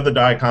library, another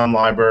DICOM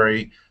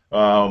library,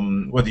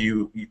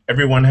 whether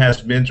everyone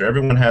has Mint or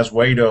everyone has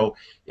Wato.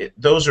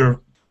 Those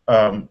are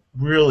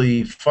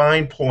really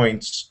fine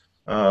points,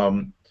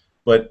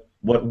 but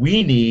what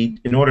we need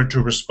in order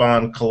to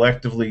respond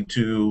collectively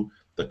to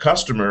the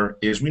customer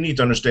is we need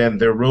to understand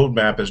their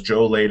roadmap as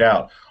Joe laid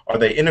out. Are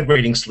they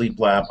integrating sleep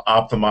lab,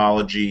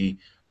 ophthalmology,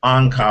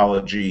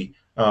 oncology,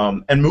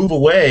 and move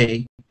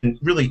away and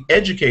really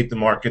educate the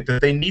market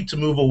that they need to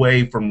move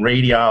away from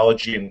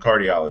radiology and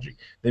cardiology.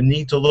 They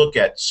need to look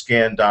at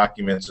scan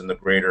documents in the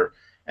greater,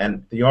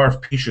 and the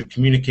RFP should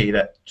communicate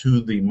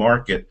to the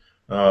market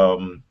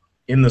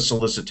in the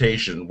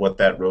solicitation what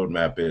that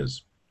roadmap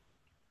is.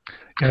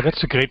 Yeah,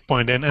 that's a great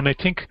point, and I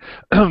think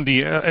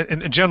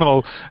in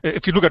general,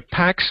 if you look at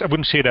PACs, I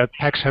wouldn't say that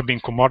PACs have been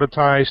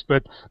commoditized,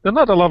 but there are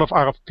not a lot of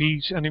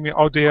RFPs anyway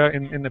out there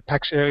in the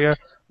PACs area.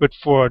 But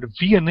for the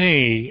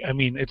VNA, I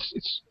mean,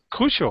 it's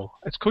crucial.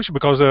 It's crucial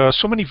because there are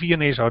so many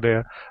VNAs out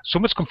there, so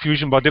much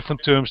confusion about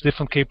different terms,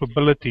 different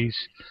capabilities,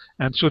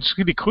 and so it's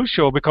really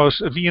crucial because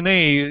a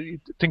VNA,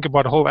 think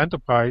about the whole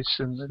enterprise,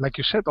 and like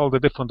you said, all the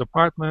different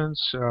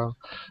departments,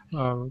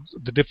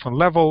 the different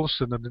levels,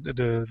 and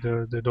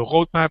the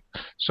roadmap.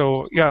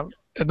 So yeah,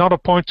 another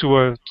point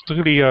to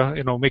really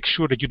make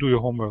sure that you do your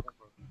homework.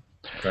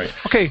 Right.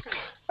 Okay.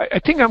 I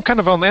think I'm kind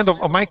of on the end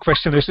of my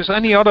question list. Is there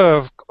any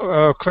other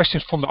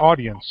questions from the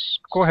audience?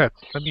 Go ahead.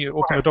 Let me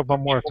open it up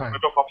one more time.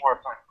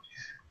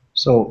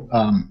 So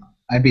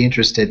I'd be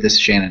interested, this is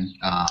Shannon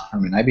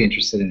Herman, I'd be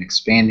interested in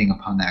expanding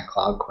upon that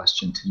cloud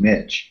question to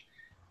Mitch.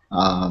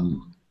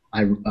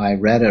 I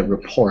read a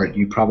report,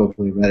 you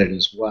probably read it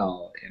as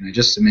well, and I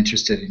just am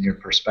interested in your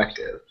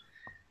perspective.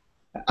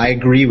 I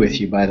agree with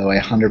you, by the way,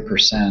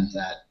 100%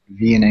 that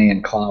VNA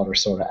and cloud are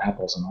sort of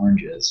apples and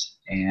oranges,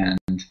 and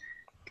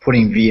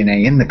putting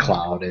VNA in the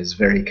cloud is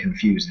very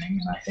confusing,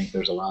 and I think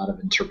there's a lot of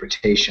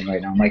interpretation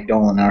right now. Mike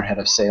Dolan, our head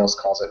of sales,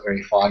 calls it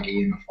very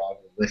foggy, and the fog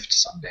will lift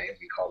someday.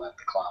 We call that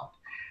the cloud.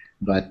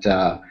 But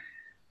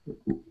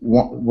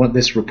what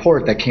this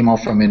report that came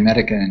out from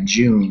Inmedica in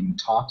June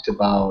talked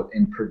about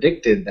and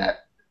predicted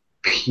that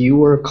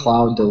pure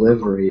cloud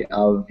delivery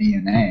of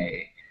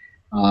VNA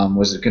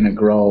was going to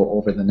grow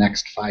over the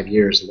next 5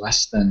 years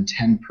less than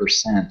 10%.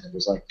 It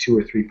was like 2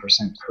 or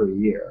 3% per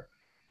year.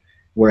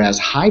 Whereas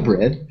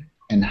hybrid,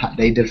 and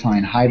they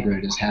define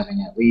hybrid as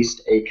having at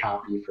least a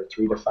copy for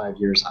 3 to 5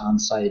 years on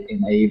site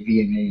in a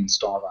VNA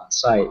installed on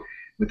site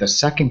with a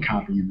second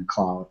copy in the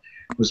cloud,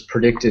 was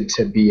predicted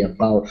to be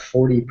about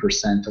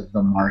 40% of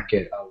the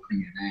market of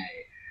VNA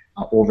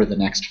over the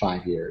next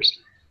 5 years.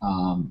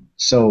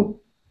 So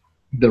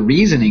the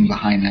reasoning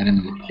behind that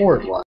in the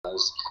report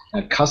was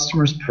that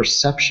customers'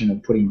 perception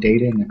of putting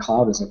data in the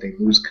cloud is that they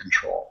lose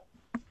control.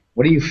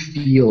 What do you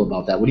feel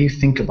about that? What do you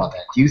think about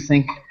that? Do you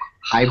think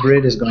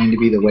hybrid is going to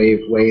be the way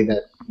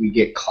that we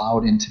get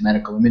cloud into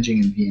medical imaging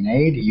and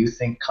VNA? Do you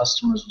think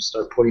customers will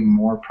start putting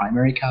more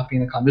primary copy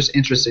in the cloud? I'm just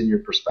interested in your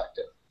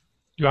perspective.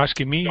 You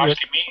asking me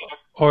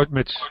or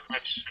Mitch?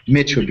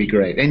 Mitch would be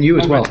great, and you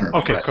as well, Herb.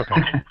 Okay,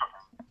 okay.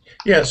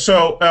 Yeah,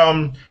 so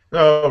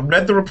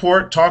read the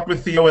report, talked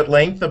with Theo at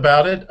length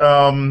about it.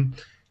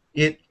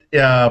 It's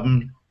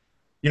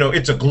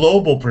a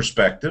global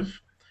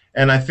perspective,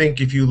 and I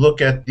think if you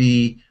look at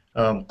the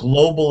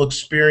global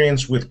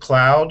experience with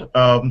cloud,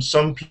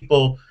 some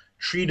people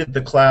treated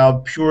the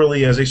cloud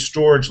purely as a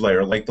storage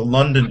layer, like the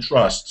London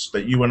trusts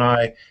that you and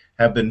I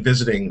have been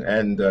visiting,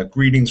 and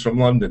greetings from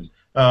London.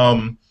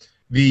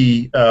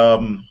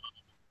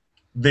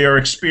 Their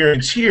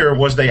experience here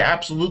was they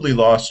absolutely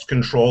lost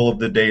control of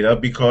the data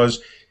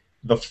because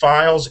the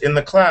files in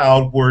the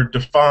cloud were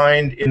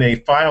defined in a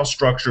file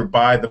structure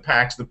by the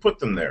PACS that put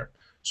them there.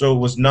 So it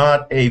was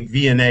not a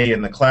VNA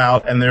in the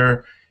cloud, and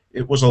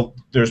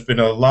there's been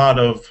a lot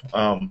of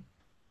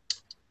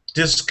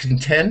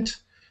discontent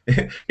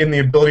in the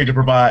ability to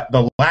provide,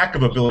 the lack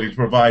of ability to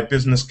provide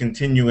business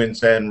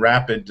continuance and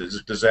rapid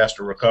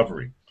disaster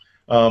recovery.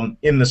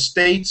 In the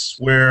States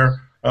where,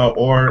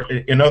 or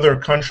in other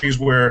countries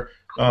where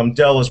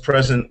Dell is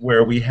present,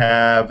 where we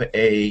have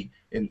a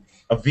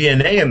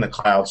VNA in the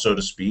cloud, so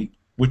to speak,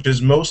 which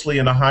is mostly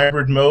in a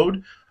hybrid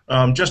mode,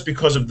 just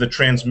because of the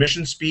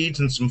transmission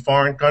speeds in some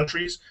foreign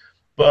countries,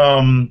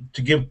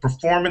 to give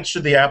performance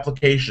to the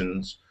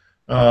applications.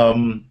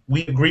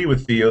 We agree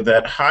with Theo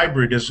that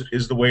hybrid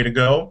is the way to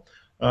go.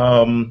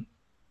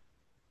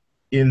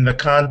 In the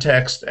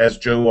context, as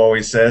Joe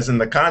always says, in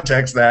the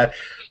context that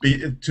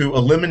to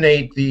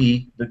eliminate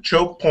the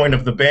choke point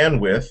of the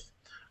bandwidth,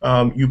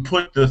 you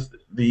put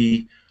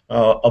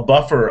a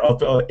buffer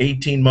of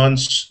 18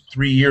 months,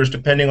 3 years,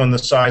 depending on the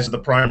size of the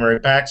primary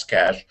PACS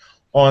cache,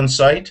 on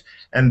site,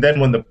 and then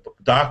when the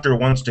doctor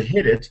wants to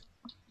hit it,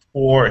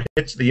 or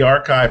hits the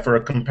archive for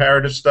a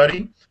comparative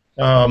study,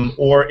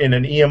 or in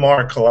an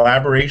EMR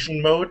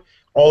collaboration mode,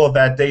 all of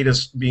that data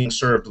is being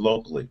served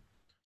locally.